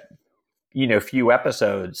had few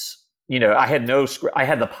episodes. I had no script. I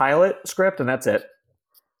had the pilot script, and that's it.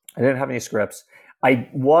 I didn't have any scripts. I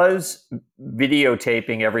was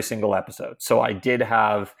videotaping every single episode. So I did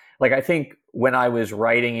have, I think when I was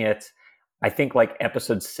writing it, I think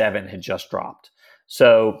episode 7 had just dropped.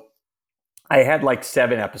 So I had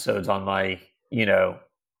 7 episodes on my, in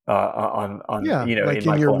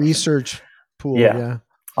my your research pool. Yeah.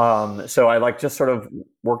 So I just sort of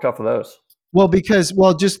worked off of those. Well,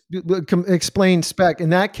 just explain spec. In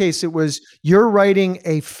that case, it was you're writing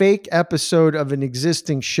a fake episode of an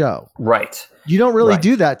existing show. Right. You don't really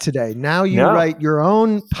do that today. Now you write your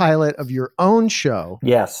own pilot of your own show.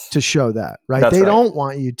 Yes. To show that, right? That's they don't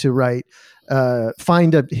want you to write,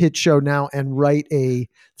 find a hit show now and write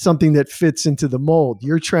something that fits into the mold.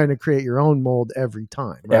 You're trying to create your own mold every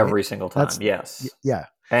time. Right? Every single time. Yes. Yeah.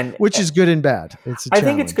 Which is good and bad. I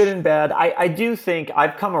think it's good and bad. I do think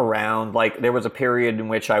I've come around. There was a period in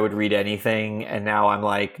which I would read anything, and now I'm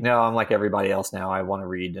like, no, I'm like everybody else now. I want to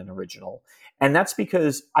read an original, and that's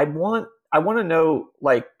because I want to know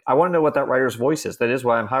what that writer's voice is. That is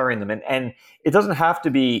why I'm hiring them, and it doesn't have to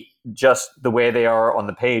be just the way they are on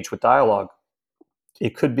the page with dialogue.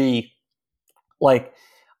 It could be when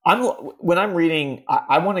I'm reading,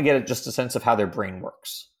 I want to get just a sense of how their brain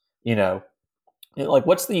works.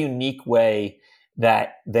 What's the unique way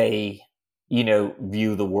that they,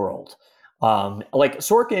 view the world?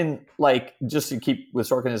 Sorkin, just to keep with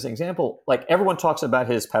Sorkin as an example, everyone talks about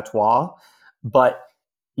his patois, But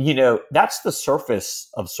that's the surface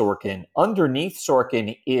of Sorkin. Underneath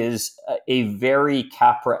Sorkin is a very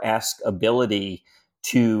Capra-esque ability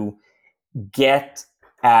to get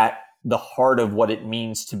at the heart of what it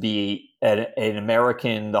means to be an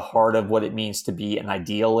American, the heart of what it means to be an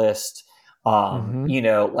idealist.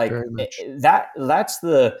 Like that's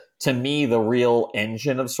to me, the real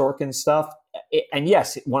engine of Sorkin's stuff. And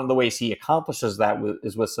yes, one of the ways he accomplishes that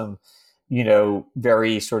is with some,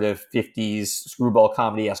 very sort of 50s screwball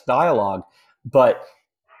comedy-esque dialogue. But,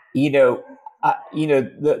 the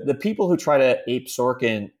people who try to ape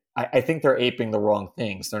Sorkin, I think they're aping the wrong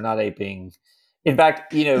things. They're not aping. In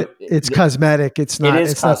fact, it's cosmetic. It's not. It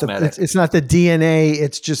is it's cosmetic. Not it's not the DNA.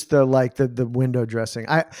 It's just the window dressing.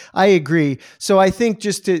 I agree. So I think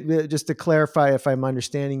just to clarify, if I'm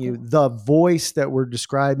understanding you, the voice that we're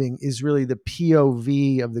describing is really the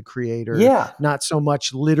POV of the creator. Yeah. Not so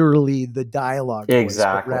much literally the dialogue voice,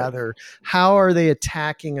 but rather how are they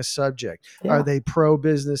attacking a subject? Yeah. Are they pro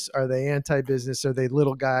business? Are they anti business? Are they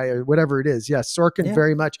little guy or whatever it is? Yeah, Sorkin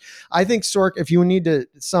very much. I think Sorkin. If you need to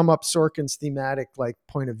sum up Sorkin's thematic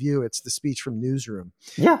point of view, it's the speech from Newsroom,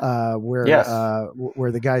 where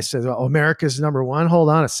the guy says, "Oh, America's number one." Hold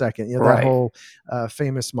on a second, that whole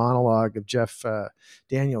famous monologue of Jeff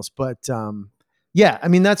Daniels. But I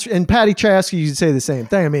mean and Patty Chayefsky, you say the same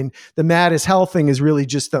thing. I mean, the mad as hell thing is really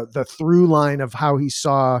just the through line of how he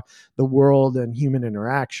saw the world and human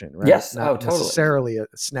interaction, right? Yes, not totally. necessarily a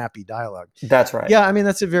snappy dialogue. That's right. Yeah, I mean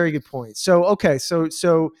that's a very good point. So okay, so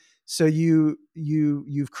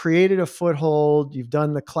you've created a foothold. You've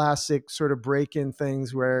done the classic sort of break-in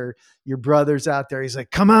things where your brother's out there. He's like,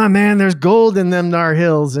 "Come on, man, there's gold in them Nar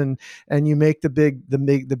Hills," and you make the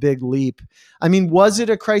big leap. I mean, was it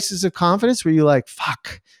a crisis of confidence? Were you like,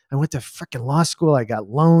 "Fuck, I went to freaking law school. I got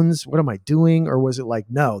loans. What am I doing?" Or was it like,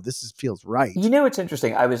 "No, feels right"? It's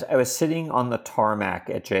interesting. I was sitting on the tarmac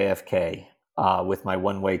at JFK with my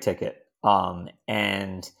one-way ticket,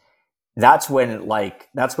 and that's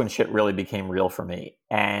when shit really became real for me.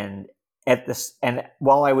 And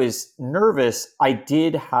while I was nervous, I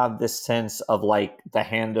did have this sense of like the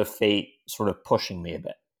hand of fate sort of pushing me a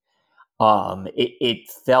bit.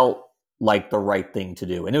 It felt like the right thing to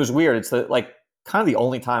do, and it was weird. It's kind of the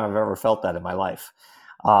only time I've ever felt that in my life.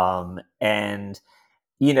 And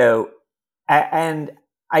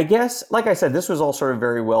I guess, like I said, this was all sort of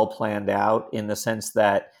very well planned out in the sense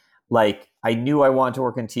that, like, I knew I wanted to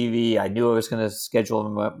work in TV. I knew I was going to schedule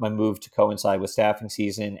my move to coincide with staffing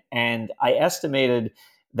season. And I estimated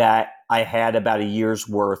that I had about a year's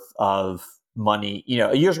worth of money,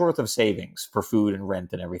 a year's worth of savings for food and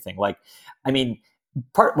rent and everything. Like, I mean,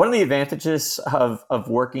 one of the advantages of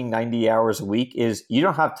working 90 hours a week is you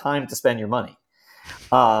don't have time to spend your money.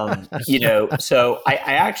 So I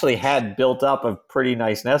actually had built up a pretty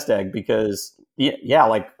nice nest egg because,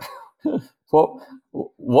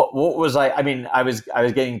 what was I mean, I was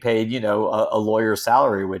getting paid, a lawyer's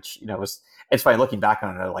salary, which, it's funny looking back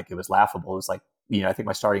on it, like it was laughable. It was like, I think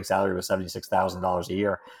my starting salary was $76,000 a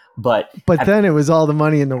year, but then it was all the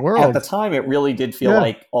money in the world. At the time, it really did feel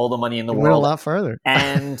like all the money in the world. Went a lot further.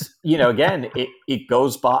 And, again, it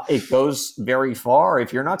goes very far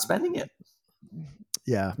if you're not spending it.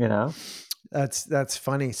 Yeah. That's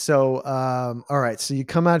funny. So, all right. So you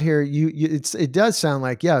come out here, it does sound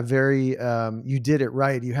like, very, you did it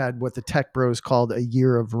right. You had what the tech bros called a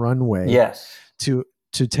year of runway. Yes. To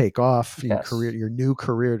take off your new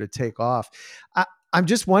career to take off. I'm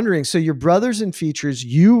just wondering, so your brothers in features,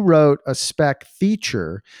 you wrote a spec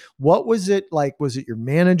feature. What was it like? Was it your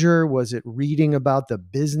manager? Was it reading about the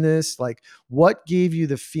business? Like, what gave you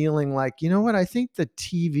the feeling like, you know what, I think the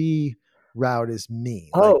TV route is me?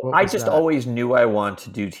 I just always knew I wanted to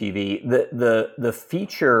do TV. The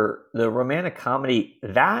feature, the romantic comedy,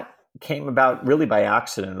 that came about really by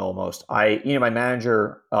accident almost. My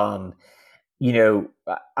manager,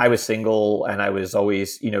 I was single and I was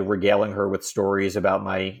always, regaling her with stories about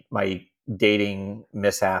my dating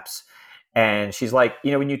mishaps. And she's like,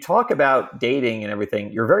 when you talk about dating and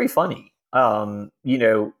everything, you're very funny. Write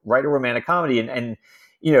a romantic comedy. And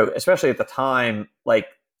especially at the time, like,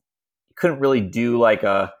 couldn't really do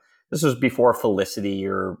this was before Felicity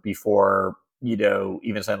or before,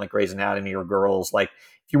 even something like Grey's Anatomy or Girls. Like,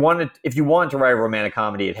 if you wanted to write a romantic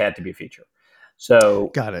comedy, it had to be a feature.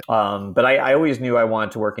 So got it. But I always knew I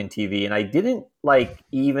wanted to work in TV, and I didn't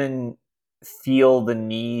even feel the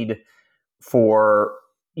need for,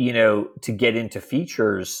 to get into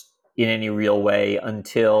features in any real way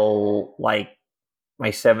until my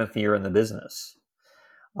 7th year in the business.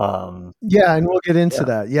 Yeah, and we'll get into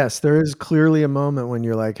that. Yes, there is clearly a moment when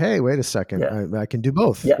you're like, "Hey, wait a second, I can do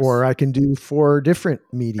both, Yes. or I can do 4 different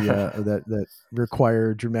media that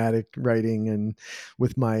require dramatic writing and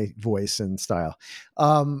with my voice and style."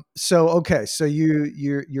 So okay, so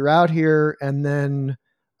you're out here, and then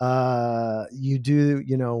you do,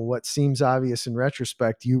 what seems obvious in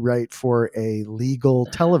retrospect. You write for a legal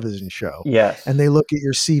television show. Yes. And they look at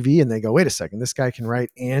your CV and they go, "Wait a second, this guy can write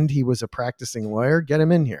and he was a practicing lawyer. Get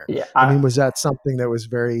him in here." Yeah. I mean, was that something that was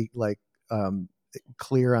very um,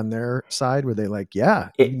 clear on their side? Were they like, "Yeah,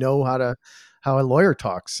 you know how a lawyer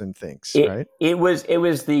talks and thinks," right? It was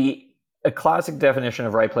a classic definition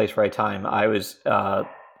of right place, right time. I was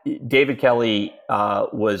David Kelly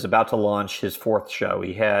was about to launch his 4th show.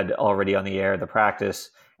 He had already on the air The Practice,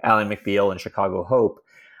 Ally McBeal, and Chicago Hope.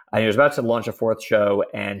 And he was about to launch a 4th show,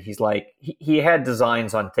 and he's like, he had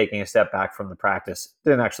designs on taking a step back from The Practice.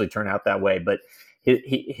 Didn't actually turn out that way, but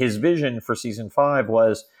his vision for season 5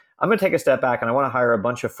 was, I'm going to take a step back and I want to hire a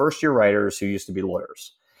bunch of first-year writers who used to be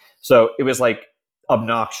lawyers. So it was like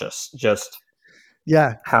obnoxious, just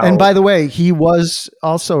yeah. how. And by the way, he was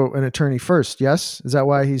also an attorney first. Yes, is that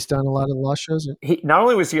why he's done a lot of law shows? Not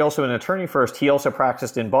only was he also an attorney first, he also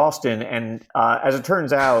practiced in Boston. And as it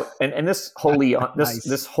turns out, and this wholly Nice.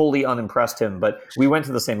 this wholly unimpressed him, but we went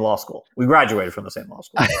to the same law school. We graduated from the same law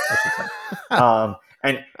school, I should say.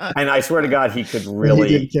 And I swear to God, he could really.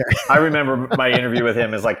 He didn't care. I remember my interview with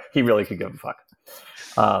him is like, he really could give a fuck.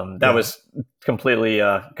 That was completely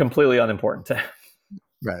unimportant to him.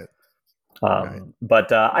 Right.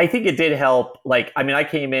 But I think it did help. Like, I mean, I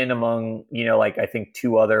came in among, I think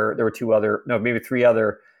 3 other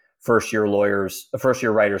first year writers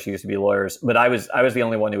who used to be lawyers, but I was the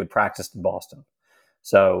only one who had practiced in Boston.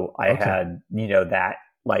 So I had, that,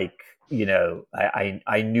 I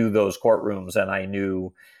knew those courtrooms, and I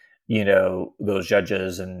knew, those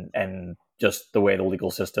judges and just the way the legal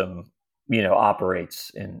system, operates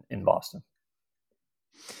in Boston.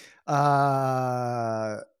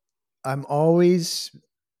 I'm always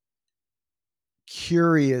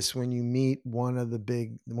curious when you meet one of the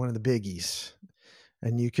biggies,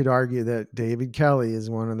 and you could argue that David Kelly is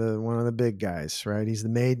one of the big guys, right? He's the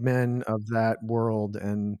made men of that world.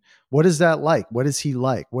 And what is that like? What is he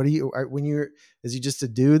like? Is he just a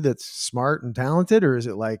dude that's smart and talented, or is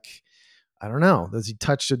it like, I don't know, does he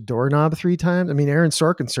touch a doorknob 3 times? I mean, Aaron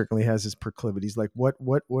Sorkin certainly has his proclivities. Like, what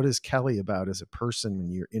is Kelly about as a person when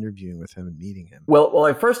you're interviewing with him and meeting him? Well,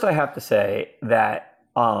 at first I have to say that,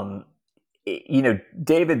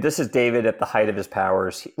 David, this is David at the height of his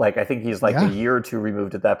powers. Like, I think he's like a year or 2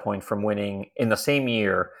 removed at that point from winning in the same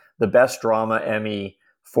year the best drama Emmy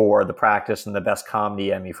for The Practice and the best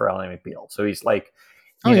comedy Emmy for Ally McBeal. So he's like,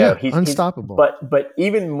 he's unstoppable. But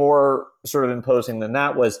even more sort of imposing than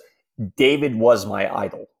that was, David was my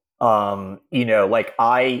idol. I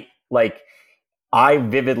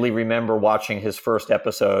vividly remember watching his first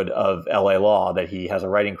episode of LA Law that he has a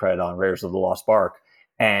writing credit on, Raiders of the Lost Ark.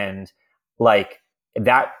 And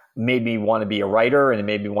that made me want to be a writer, and it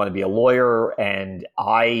made me want to be a lawyer. And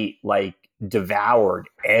I devoured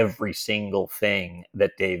every single thing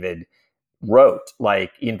that David wrote.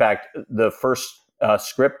 In fact, the first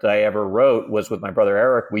script I ever wrote was with my brother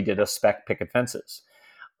Eric. We did a spec picket fences.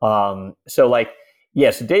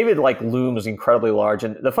 Yes, David looms incredibly large.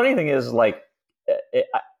 And the funny thing is,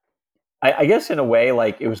 I guess in a way,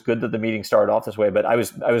 it was good that the meeting started off this way. But I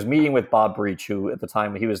was meeting with Bob Breach, who at the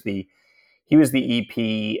time he was the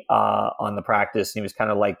EP on The Practice, and he was kind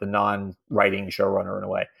of like the non-writing showrunner in a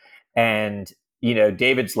way. And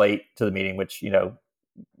David's late to the meeting, which of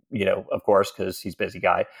course, because he's a busy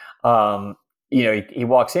guy. He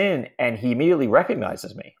walks in and he immediately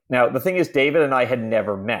recognizes me. Now, the thing is, David and I had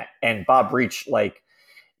never met, and Bob Breach, it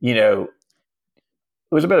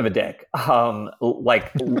was a bit of a dick.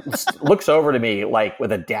 Looks over to me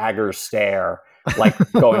with a dagger stare,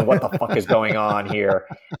 going, "What the fuck is going on here?"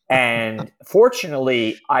 And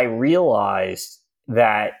fortunately, I realized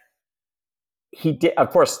that he did. Of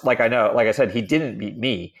course, like I said, he didn't meet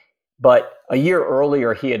me. But a year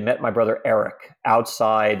earlier, he had met my brother Eric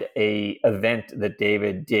outside a event that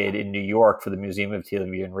David did in New York for the Museum of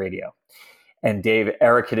TV and Radio. And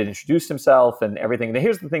Eric had introduced himself and everything. Now,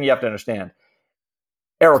 here's the thing you have to understand.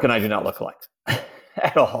 Eric and I do not look alike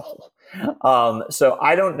at all. So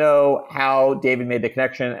I don't know how David made the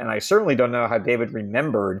connection, and I certainly don't know how David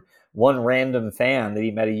remembered one random fan that he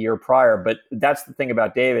met a year prior. But that's the thing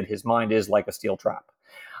about David. His mind is like a steel trap.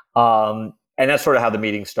 And that's sort of how the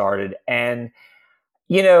meeting started. And,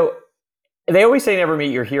 They always say never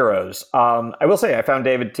meet your heroes. I will say I found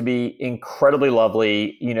David to be incredibly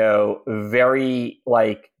lovely, very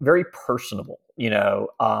personable,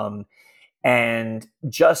 and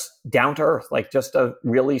just down to earth, like just a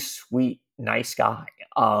really sweet, nice guy.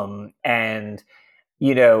 And and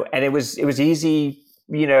it was easy,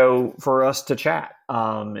 for us to chat.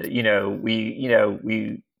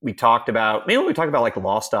 We talked about, mainly we talked about like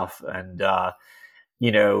law stuff, and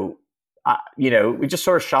you know, we just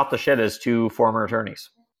sort of shot the shit as two former attorneys.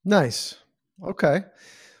 Nice. Okay.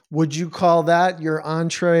 Would you call that your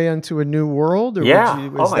entree into a new world, or Yeah.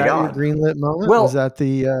 was Oh my that your God. greenlit moment? Well, was that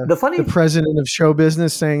the president of show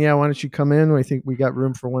business saying, "Yeah, why don't you come in? I think we got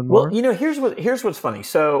room for one more." Well, here's what's funny.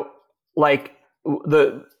 So, like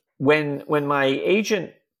when my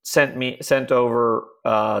agent sent over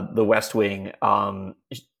the West Wing,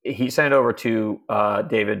 he sent it over to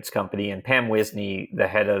David's company, and Pam Wisney, the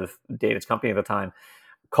head of David's company at the time,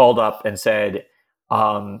 called up and said,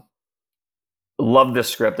 love this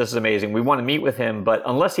script. This is amazing. We want to meet with him, but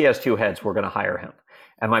unless he has two heads, we're going to hire him.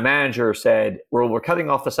 And my manager said, we're cutting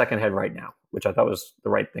off the second head right now, which I thought was the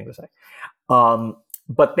right thing to say.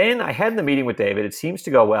 But then I had the meeting with David. It seems to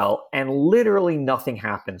go well, and literally nothing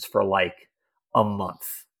happens for like a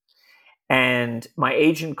month. And my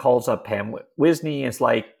agent calls up Pam Wisney and it's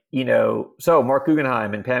like, so Marc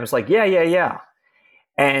Guggenheim, and Pam's like, yeah.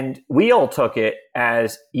 And we all took it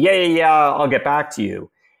as, yeah, I'll get back to you.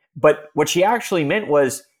 But what she actually meant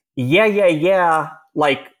was, yeah,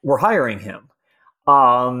 like we're hiring him.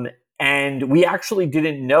 And we actually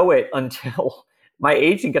didn't know it until my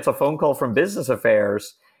agent gets a phone call from Business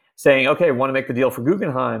Affairs saying, okay, want to make the deal for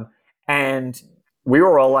Guggenheim. And we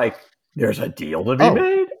were all like, there's a deal to be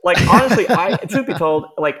made. Like, honestly, truth be told,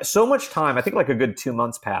 like so much time, I think like a good 2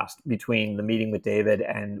 months passed between the meeting with David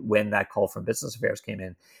and when that call from Business Affairs came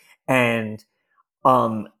in. And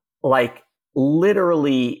like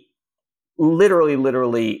literally,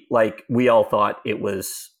 like we all thought it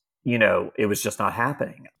was, it was just not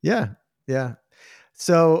happening. Yeah.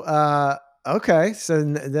 So, okay. So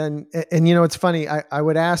then, and it's funny, I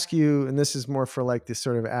would ask you, and this is more for like this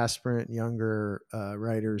sort of aspirant younger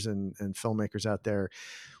writers and filmmakers out there,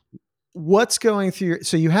 what's going through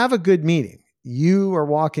so you have a good meeting, you are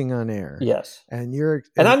walking on air. Yes. And you're,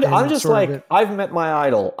 and I'm just like, I've met my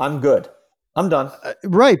idol. I'm good. I'm done.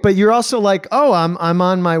 Right. But you're also like, oh, I'm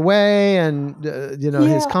on my way, and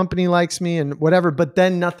his company likes me and whatever, but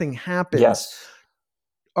then nothing happens. Yes.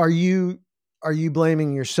 Are you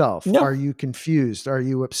blaming yourself? No. Are you confused? Are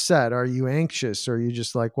you upset? Are you anxious? Or are you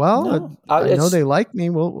just like, well, no. I know they like me.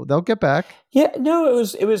 Well, they'll get back. Yeah, no,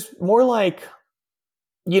 it was more like,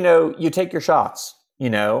 you take your shots,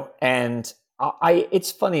 and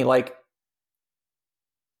it's funny, like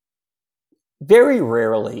very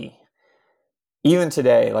rarely, even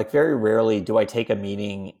today, like very rarely do I take a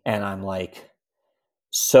meeting and I'm like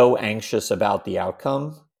so anxious about the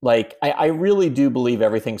outcome. Like I really do believe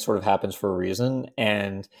everything sort of happens for a reason.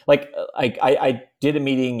 And like I did a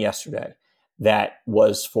meeting yesterday that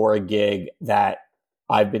was for a gig that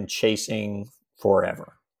I've been chasing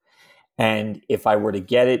forever. And if I were to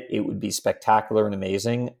get it, it would be spectacular and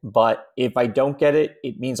amazing. But if I don't get it,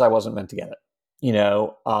 it means I wasn't meant to get it,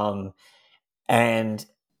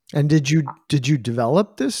 and did you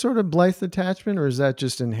develop this sort of Blythe attachment, or is that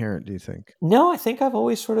just inherent, do you think? No, I think I've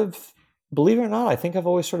always sort of, believe it or not, I think I've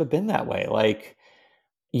always sort of been that way. Like,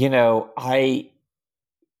 I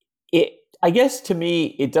guess to me,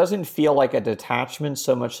 it doesn't feel like a detachment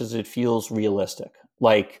so much as it feels realistic.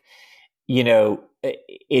 Like,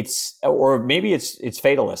 it's, or maybe it's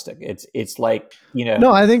fatalistic. It's like,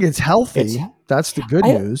 No, I think it's healthy. That's the good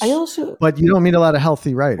news. I also, but you don't meet a lot of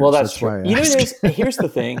healthy writers. Well, that's true. Why here's the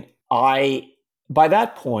thing. By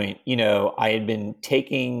that point, I had been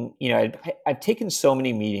taking, I've taken so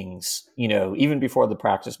many meetings, even before the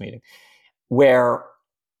practice meeting, where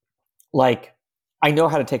like I know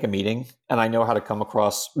how to take a meeting and I know how to come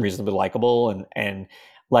across reasonably likable, and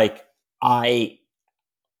like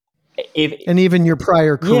and even your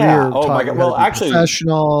prior career. Yeah. Oh my God. Well, actually,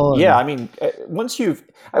 professional. Yeah. I mean, I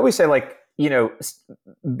always say like,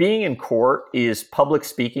 being in court is public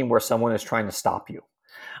speaking where someone is trying to stop you.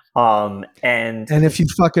 And if you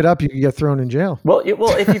fuck it up, you can get thrown in jail. Well,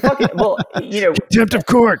 if you fuck it, contempt of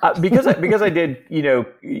court. Because I did,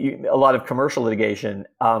 a lot of commercial litigation.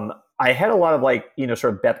 I had a lot of like,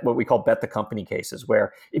 sort of what we call bet the company cases,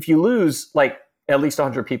 where if you lose, like at least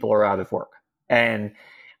 100 people are out of work. And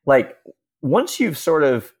like, once you've sort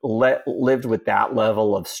of lived with that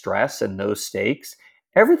level of stress and those stakes,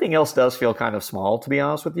 everything else does feel kind of small, to be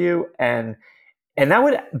honest with you. And that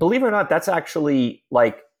would, believe it or not, that's actually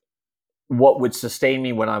like what would sustain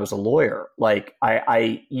me when I was a lawyer. Like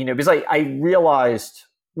because I realized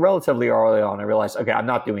relatively early on, okay, I'm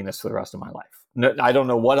not doing this for the rest of my life. No, I don't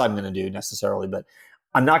know what I'm going to do necessarily, but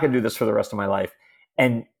I'm not going to do this for the rest of my life.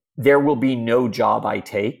 And there will be no job I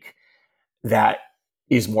take that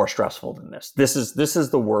is more stressful than this. This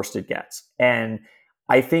is the worst it gets. And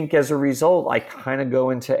I think as a result, I kind of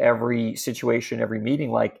go into every situation, every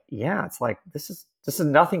meeting, like, yeah, it's like, this is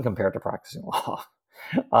nothing compared to practicing law.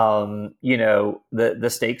 The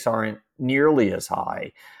stakes aren't nearly as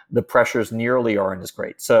high. The pressures nearly aren't as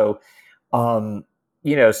great. So, I'm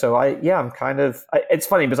kind of, it's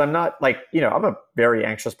funny because I'm not like, I'm a very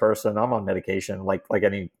anxious person. I'm on medication, like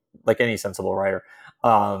any sensible writer.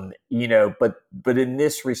 But in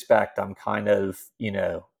this respect, I'm kind of,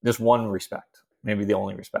 this one respect, maybe the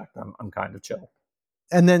only respect, I'm kind of chill.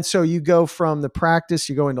 And then, so you go from the practice,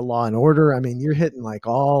 you go into Law and Order. I mean, you're hitting like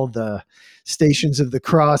all the stations of the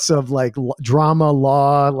cross of like drama,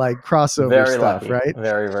 law, like crossover very stuff, lucky. right?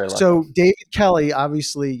 Very, very lucky. So David Kelly,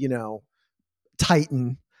 obviously,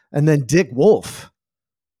 Titan, and then Dick Wolf,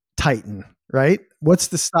 Titan, right? What's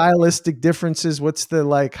the stylistic differences? What's the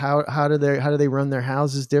like? How do they run their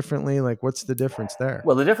houses differently? Like, what's the difference there?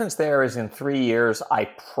 Well, the difference there is in 3 years, I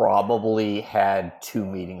probably had 2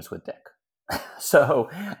 meetings with Dick. So,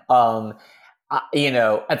 at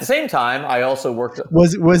the same time, I also worked.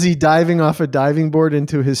 Was he diving off a diving board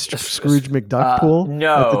into his Scrooge McDuck pool?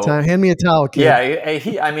 No. At the time, hand me a towel, kid. Yeah,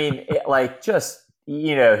 he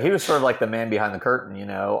was sort of like the man behind the curtain,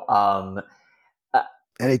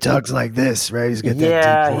 And he talks like this, right? He's got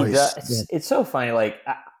that deep voice. He does. It's so funny, like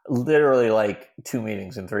literally like 2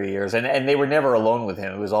 meetings in 3 years, and they were never alone with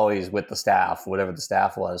him. It was always with the staff, whatever the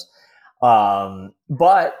staff was.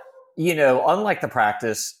 But unlike the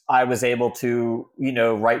practice, I was able to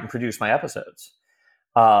write and produce my episodes,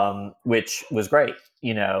 which was great.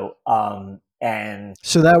 And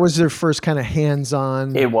so that was their first kind of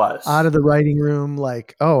hands-on. It was out of the writing room,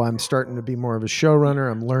 like, oh, I'm starting to be more of a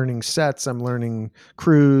showrunner. I'm learning sets. I'm learning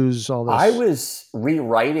crews. All this. I was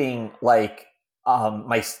rewriting like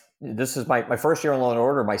this is my first year in Law and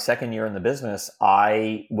Order. My second year in the business,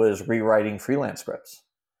 I was rewriting freelance scripts.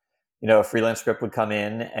 A freelance script would come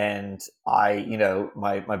in, and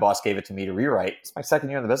my boss gave it to me to rewrite. It's my second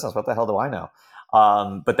year in the business. What the hell do I know?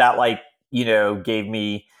 But that gave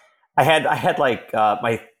me. I had like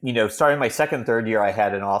my starting my second, third year, I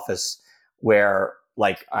had an office where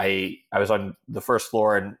like I was on the first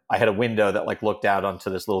floor, and I had a window that like looked out onto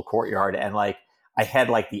this little courtyard, and like I had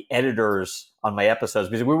like the editors on my episodes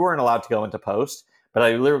because we weren't allowed to go into post, but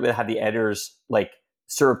I literally had the editors like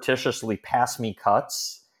surreptitiously pass me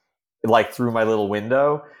cuts like through my little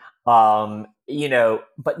window. But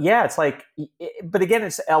yeah, it's like, but again,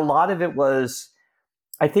 it's a lot of it was,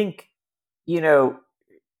 I think,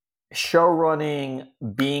 show running,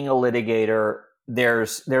 being a litigator,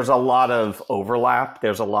 there's a lot of overlap.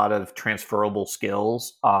 There's a lot of transferable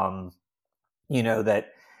skills, that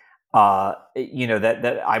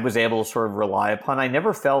I was able to sort of rely upon. I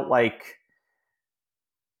never felt like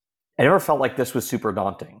this was super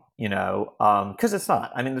daunting, because it's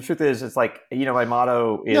not. I mean, the truth is, it's like, my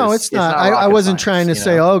motto is... No, it's not. I wasn't trying to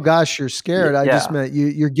say, oh, gosh, you're scared. I just meant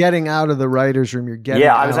you're getting out of the writer's room. You're getting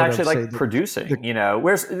I was actually producing,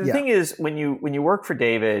 Whereas the thing is, when you work for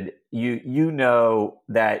David, you know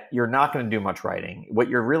that you're not going to do much writing. What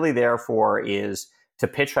you're really there for is to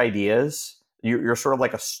pitch ideas. You're sort of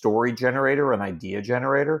like a story generator, an idea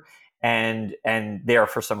generator, and there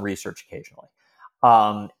for some research occasionally.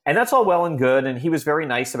 And that's all well and good. And he was very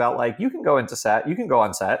nice about like, you can go on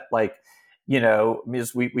set, like,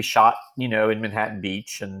 because we shot, in Manhattan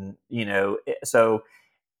Beach, and,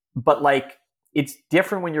 but like, it's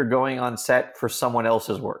different when you're going on set for someone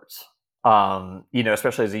else's words,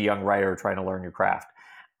 especially as a young writer trying to learn your craft.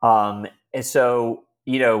 And so,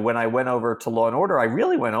 when I went over to Law and Order, I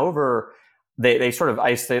really went over, they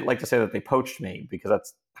like to say that they poached me, because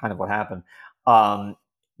that's kind of what happened.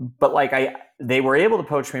 But like they were able to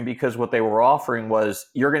poach me because what they were offering was,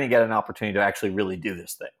 you're going to get an opportunity to actually really do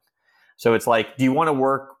this thing. So it's like, do you want to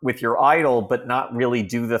work with your idol, but not really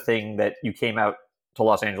do the thing that you came out to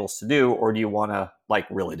Los Angeles to do? Or do you want to like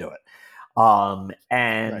really do it?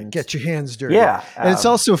 And right, get your hands dirty. Yeah. And it's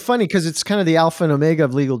also funny because it's kind of the alpha and omega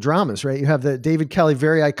of legal dramas, right? You have the David Kelly,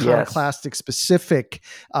 very iconoclastic, specific,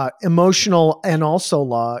 emotional, and also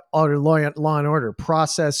law and order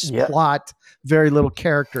process, plot, very little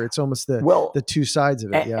character. It's almost the two sides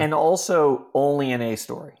of it. And also only an A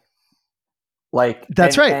story. Like,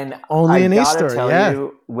 that's right. And only an A story. Tell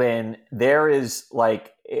you, when there is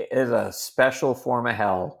like, is a special form of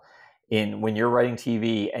hell in when you're writing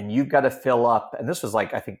TV and you've got to fill up, and this was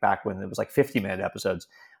like, I think back when it was like 50-minute episodes,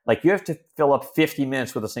 like you have to fill up 50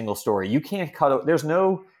 minutes with a single story. You can't cut, there's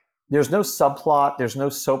no subplot, there's no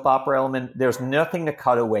soap opera element, there's nothing to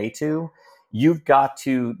cut away to. You've got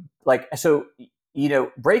to, like, so, you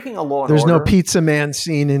know, breaking a Law and There's Order. no pizza man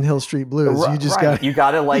scene in Hill Street Blues. You just got you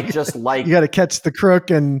got to like just like you got to catch the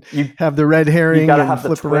crook and have the red herring and have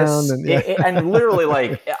flip around and and literally,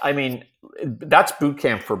 like, I mean, that's boot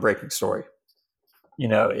camp for breaking story. You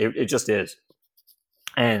know, it just is,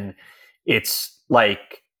 and it's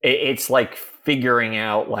like figuring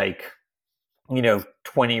out, like, you know,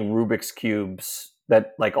 20 Rubik's cubes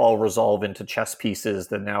that like all resolve into chess pieces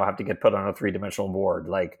that now have to get put on a 3-dimensional board,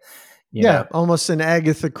 like. You know, almost an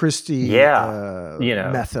Agatha Christie you know,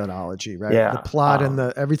 methodology, right? Yeah, the plot and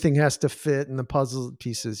everything has to fit in the puzzle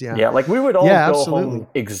pieces. Yeah, like we would all go home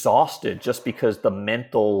exhausted just because the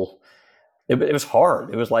mental. It was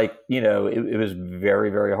hard. It was like, you know, it was very,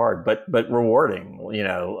 very hard, but rewarding. You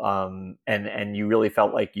know, and you really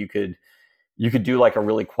felt like you could do like a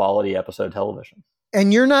really quality episode of television.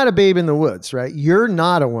 And you're not a babe in the woods, right? You're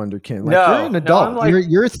not a wonderkin. Like, no, you're an adult. Like,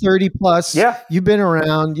 you're 30 plus. Yeah. You've been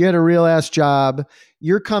around. You had a real ass job.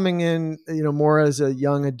 You're coming in, you know, more as a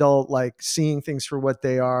young adult, like seeing things for what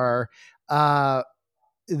they are.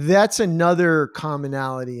 That's another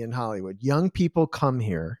commonality in Hollywood. Young people come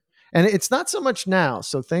here. And it's not so much now.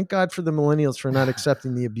 So thank God for the millennials for not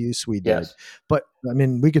accepting the abuse we did. Yes. But I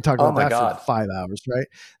mean, we could talk about that for 5 hours, right?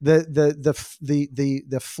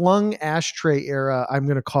 The flung ashtray era, I'm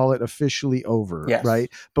going to call it officially over, right?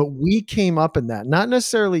 But we came up in that, not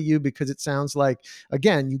necessarily you, because it sounds like,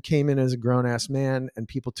 again, you came in as a grown ass man and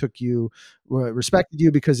people respected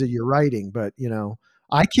you because of your writing. But, you know,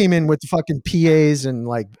 I came in with the fucking PAs and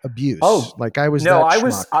like abuse. Oh, like I was. No, that I schmuck.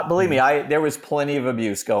 was. Believe me, there was plenty of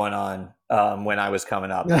abuse going on when I was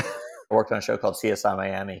coming up. I worked on a show called CSI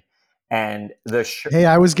Miami, and Hey,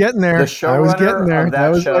 I was getting there. The showrunner of that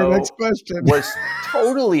was show my next question. was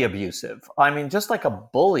totally abusive. I mean, just like a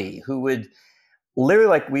bully who would literally,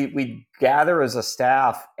 like, we'd gather as a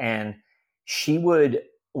staff, and she would,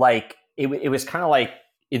 like, it was kind of like,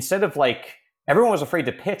 instead of like. Everyone was afraid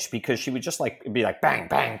to pitch because she would just like be like bang,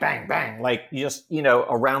 bang, bang, bang, like just, you know,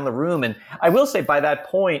 around the room. And I will say, by that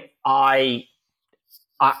point, I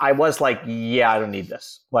was like, yeah, I don't need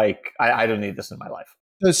this. Like, I don't need this in my life.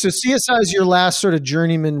 So CSI is your last sort of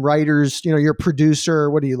journeyman writers, you know, your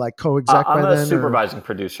producer. What do you like, co-exec by then? I'm a supervising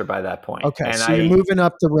producer by that point. Okay, and so you're moving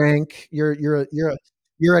up the rank.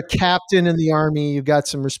 You're a captain in the Army. You've got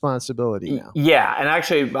some responsibility now. Yeah, and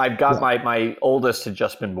actually, I've got my oldest had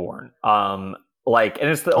just been born. Like, and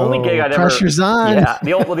it's the only gig I'd ever. Pressure's on. Yeah,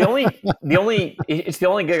 it's the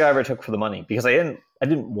only gig I ever took for the money, because I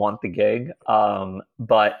didn't want the gig.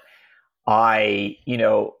 But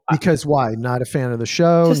because why? Not a fan of the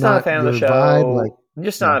show. Just not a fan of the show. Vibe,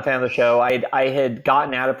 just not a fan of the show. I had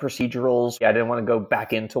gotten out of procedurals. I didn't want to go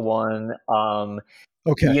back into one.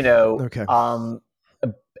 Okay. You know. Okay.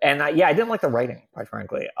 And I didn't like the writing, quite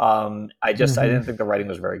frankly. I didn't think the writing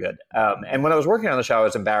was very good. And when I was working on the show, I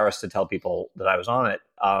was embarrassed to tell people that I was on it.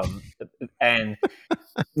 And,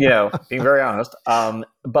 you know, being very honest.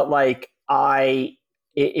 But like,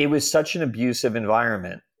 it was such an abusive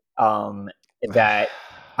environment that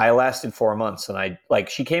I lasted 4 months. And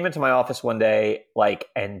she came into my office one day, like,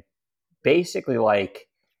 and basically, like,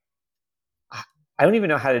 I don't even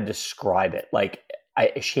know how to describe it. Like,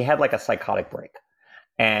 she had like a psychotic break.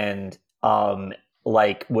 And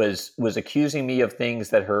like was accusing me of things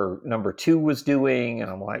that her number 2 was doing,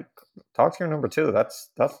 and I'm like, talk to your number 2.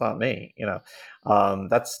 That's not me, you know.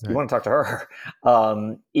 That's right. You want to talk to her,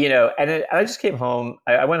 you know. And I just came home.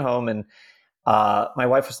 I went home, and my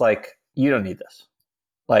wife was like, "You don't need this.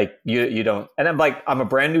 Like, you don't." And I'm like, "I'm a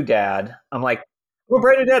brand new dad." I'm like, "I'm a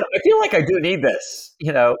brand new dad. I feel like I do need this,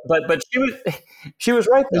 you know." But she was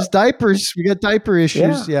right. There's diapers. We got diaper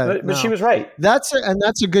issues. Yeah, but she was right. That's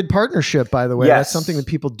a good partnership, by the way. Yes. That's something that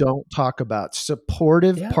people don't talk about.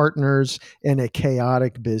 Supportive partners in a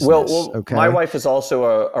chaotic business. Well, okay. My wife is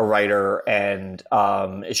also a writer, and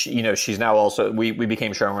she's now also. We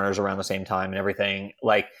became showrunners around the same time and everything.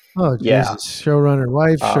 Like, oh Jesus, showrunner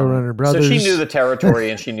wife, showrunner brothers. So she knew the territory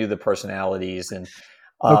and she knew the personalities, and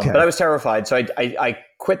but I was terrified. So I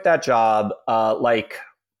quit that job.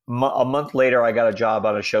 A month later, I got a job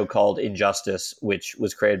on a show called Injustice, which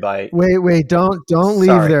was created by. Wait! Don't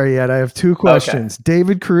leave there yet. I have 2 questions. Okay.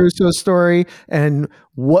 David Caruso's story, and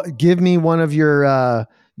give me one of your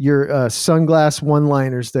sunglass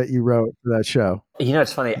one-liners that you wrote for that show. You know,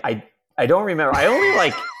 it's funny. I don't remember. I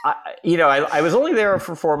only I was only there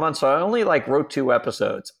for 4 months, so I only wrote 2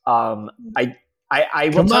 episodes. I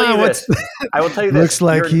I will tell you this. I will tell you this. Looks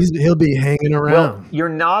like he'll be hanging around. Well, you're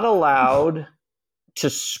not allowed to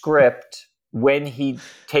script when he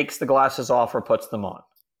takes the glasses off or puts them on.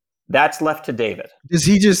 That's left to David. Does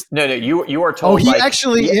he just? No. You are told. Oh, he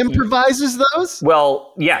actually improvises those?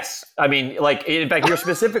 Well, yes. I mean, like, in fact, you're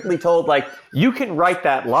specifically told, like, you can write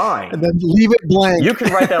that line and then leave it blank. You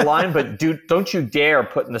can write that line, but don't you dare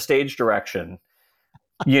put in the stage direction.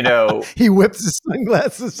 You know, he whips his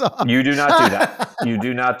sunglasses off. You do not do that. You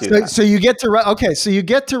do not do that. So you get to write. Okay, so you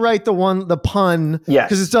get to write the pun. Yes,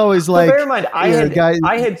 because it's always like. But bear in mind,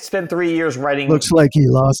 I had spent 3 years writing. Looks like he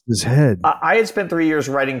lost his head. I had spent 3 years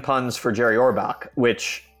writing puns for Jerry Orbach,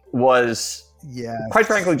 which was, quite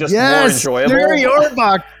frankly, just more enjoyable. Jerry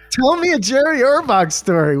Orbach. Tell me a Jerry Orbach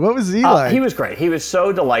story. What was he like? He was great. He was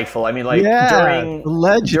so delightful. I mean, like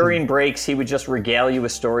during breaks, he would just regale you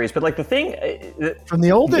with stories. But like the thing from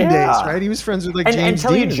the olden days, right? He was friends with James and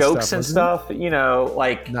tell Dean you jokes and stuff. You know,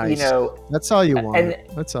 like nice. That's all you want.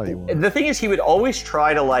 That's all you want. The thing is, he would always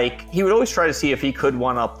try to see if he could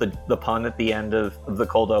one up the pun at the end of the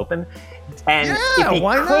cold open, and if he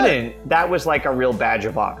couldn't, that was like a real badge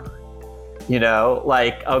of honor. You know,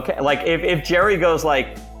 like okay, like if Jerry goes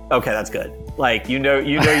like. Okay, that's good. Like, you know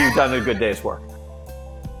you've done a good day's work.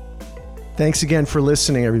 Thanks again for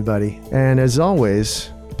listening, everybody. And as always,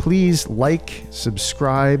 please like,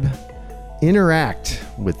 subscribe, interact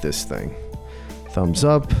with this thing. Thumbs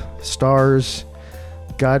up, stars,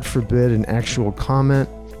 God forbid an actual comment.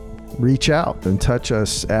 Reach out and touch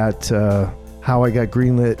us at How I Got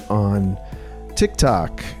Greenlit on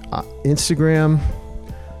TikTok, Instagram,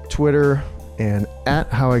 Twitter, and at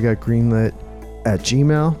How I Got Greenlit at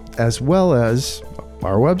Gmail, as well as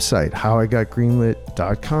our website,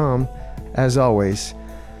 howigotgreenlit.com. As always,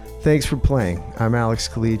 thanks for playing. I'm Alex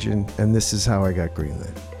Collegian, and this is How I Got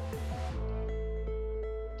Greenlit.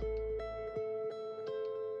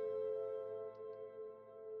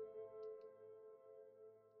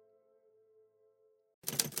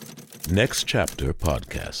 Next Chapter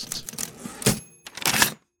Podcasts.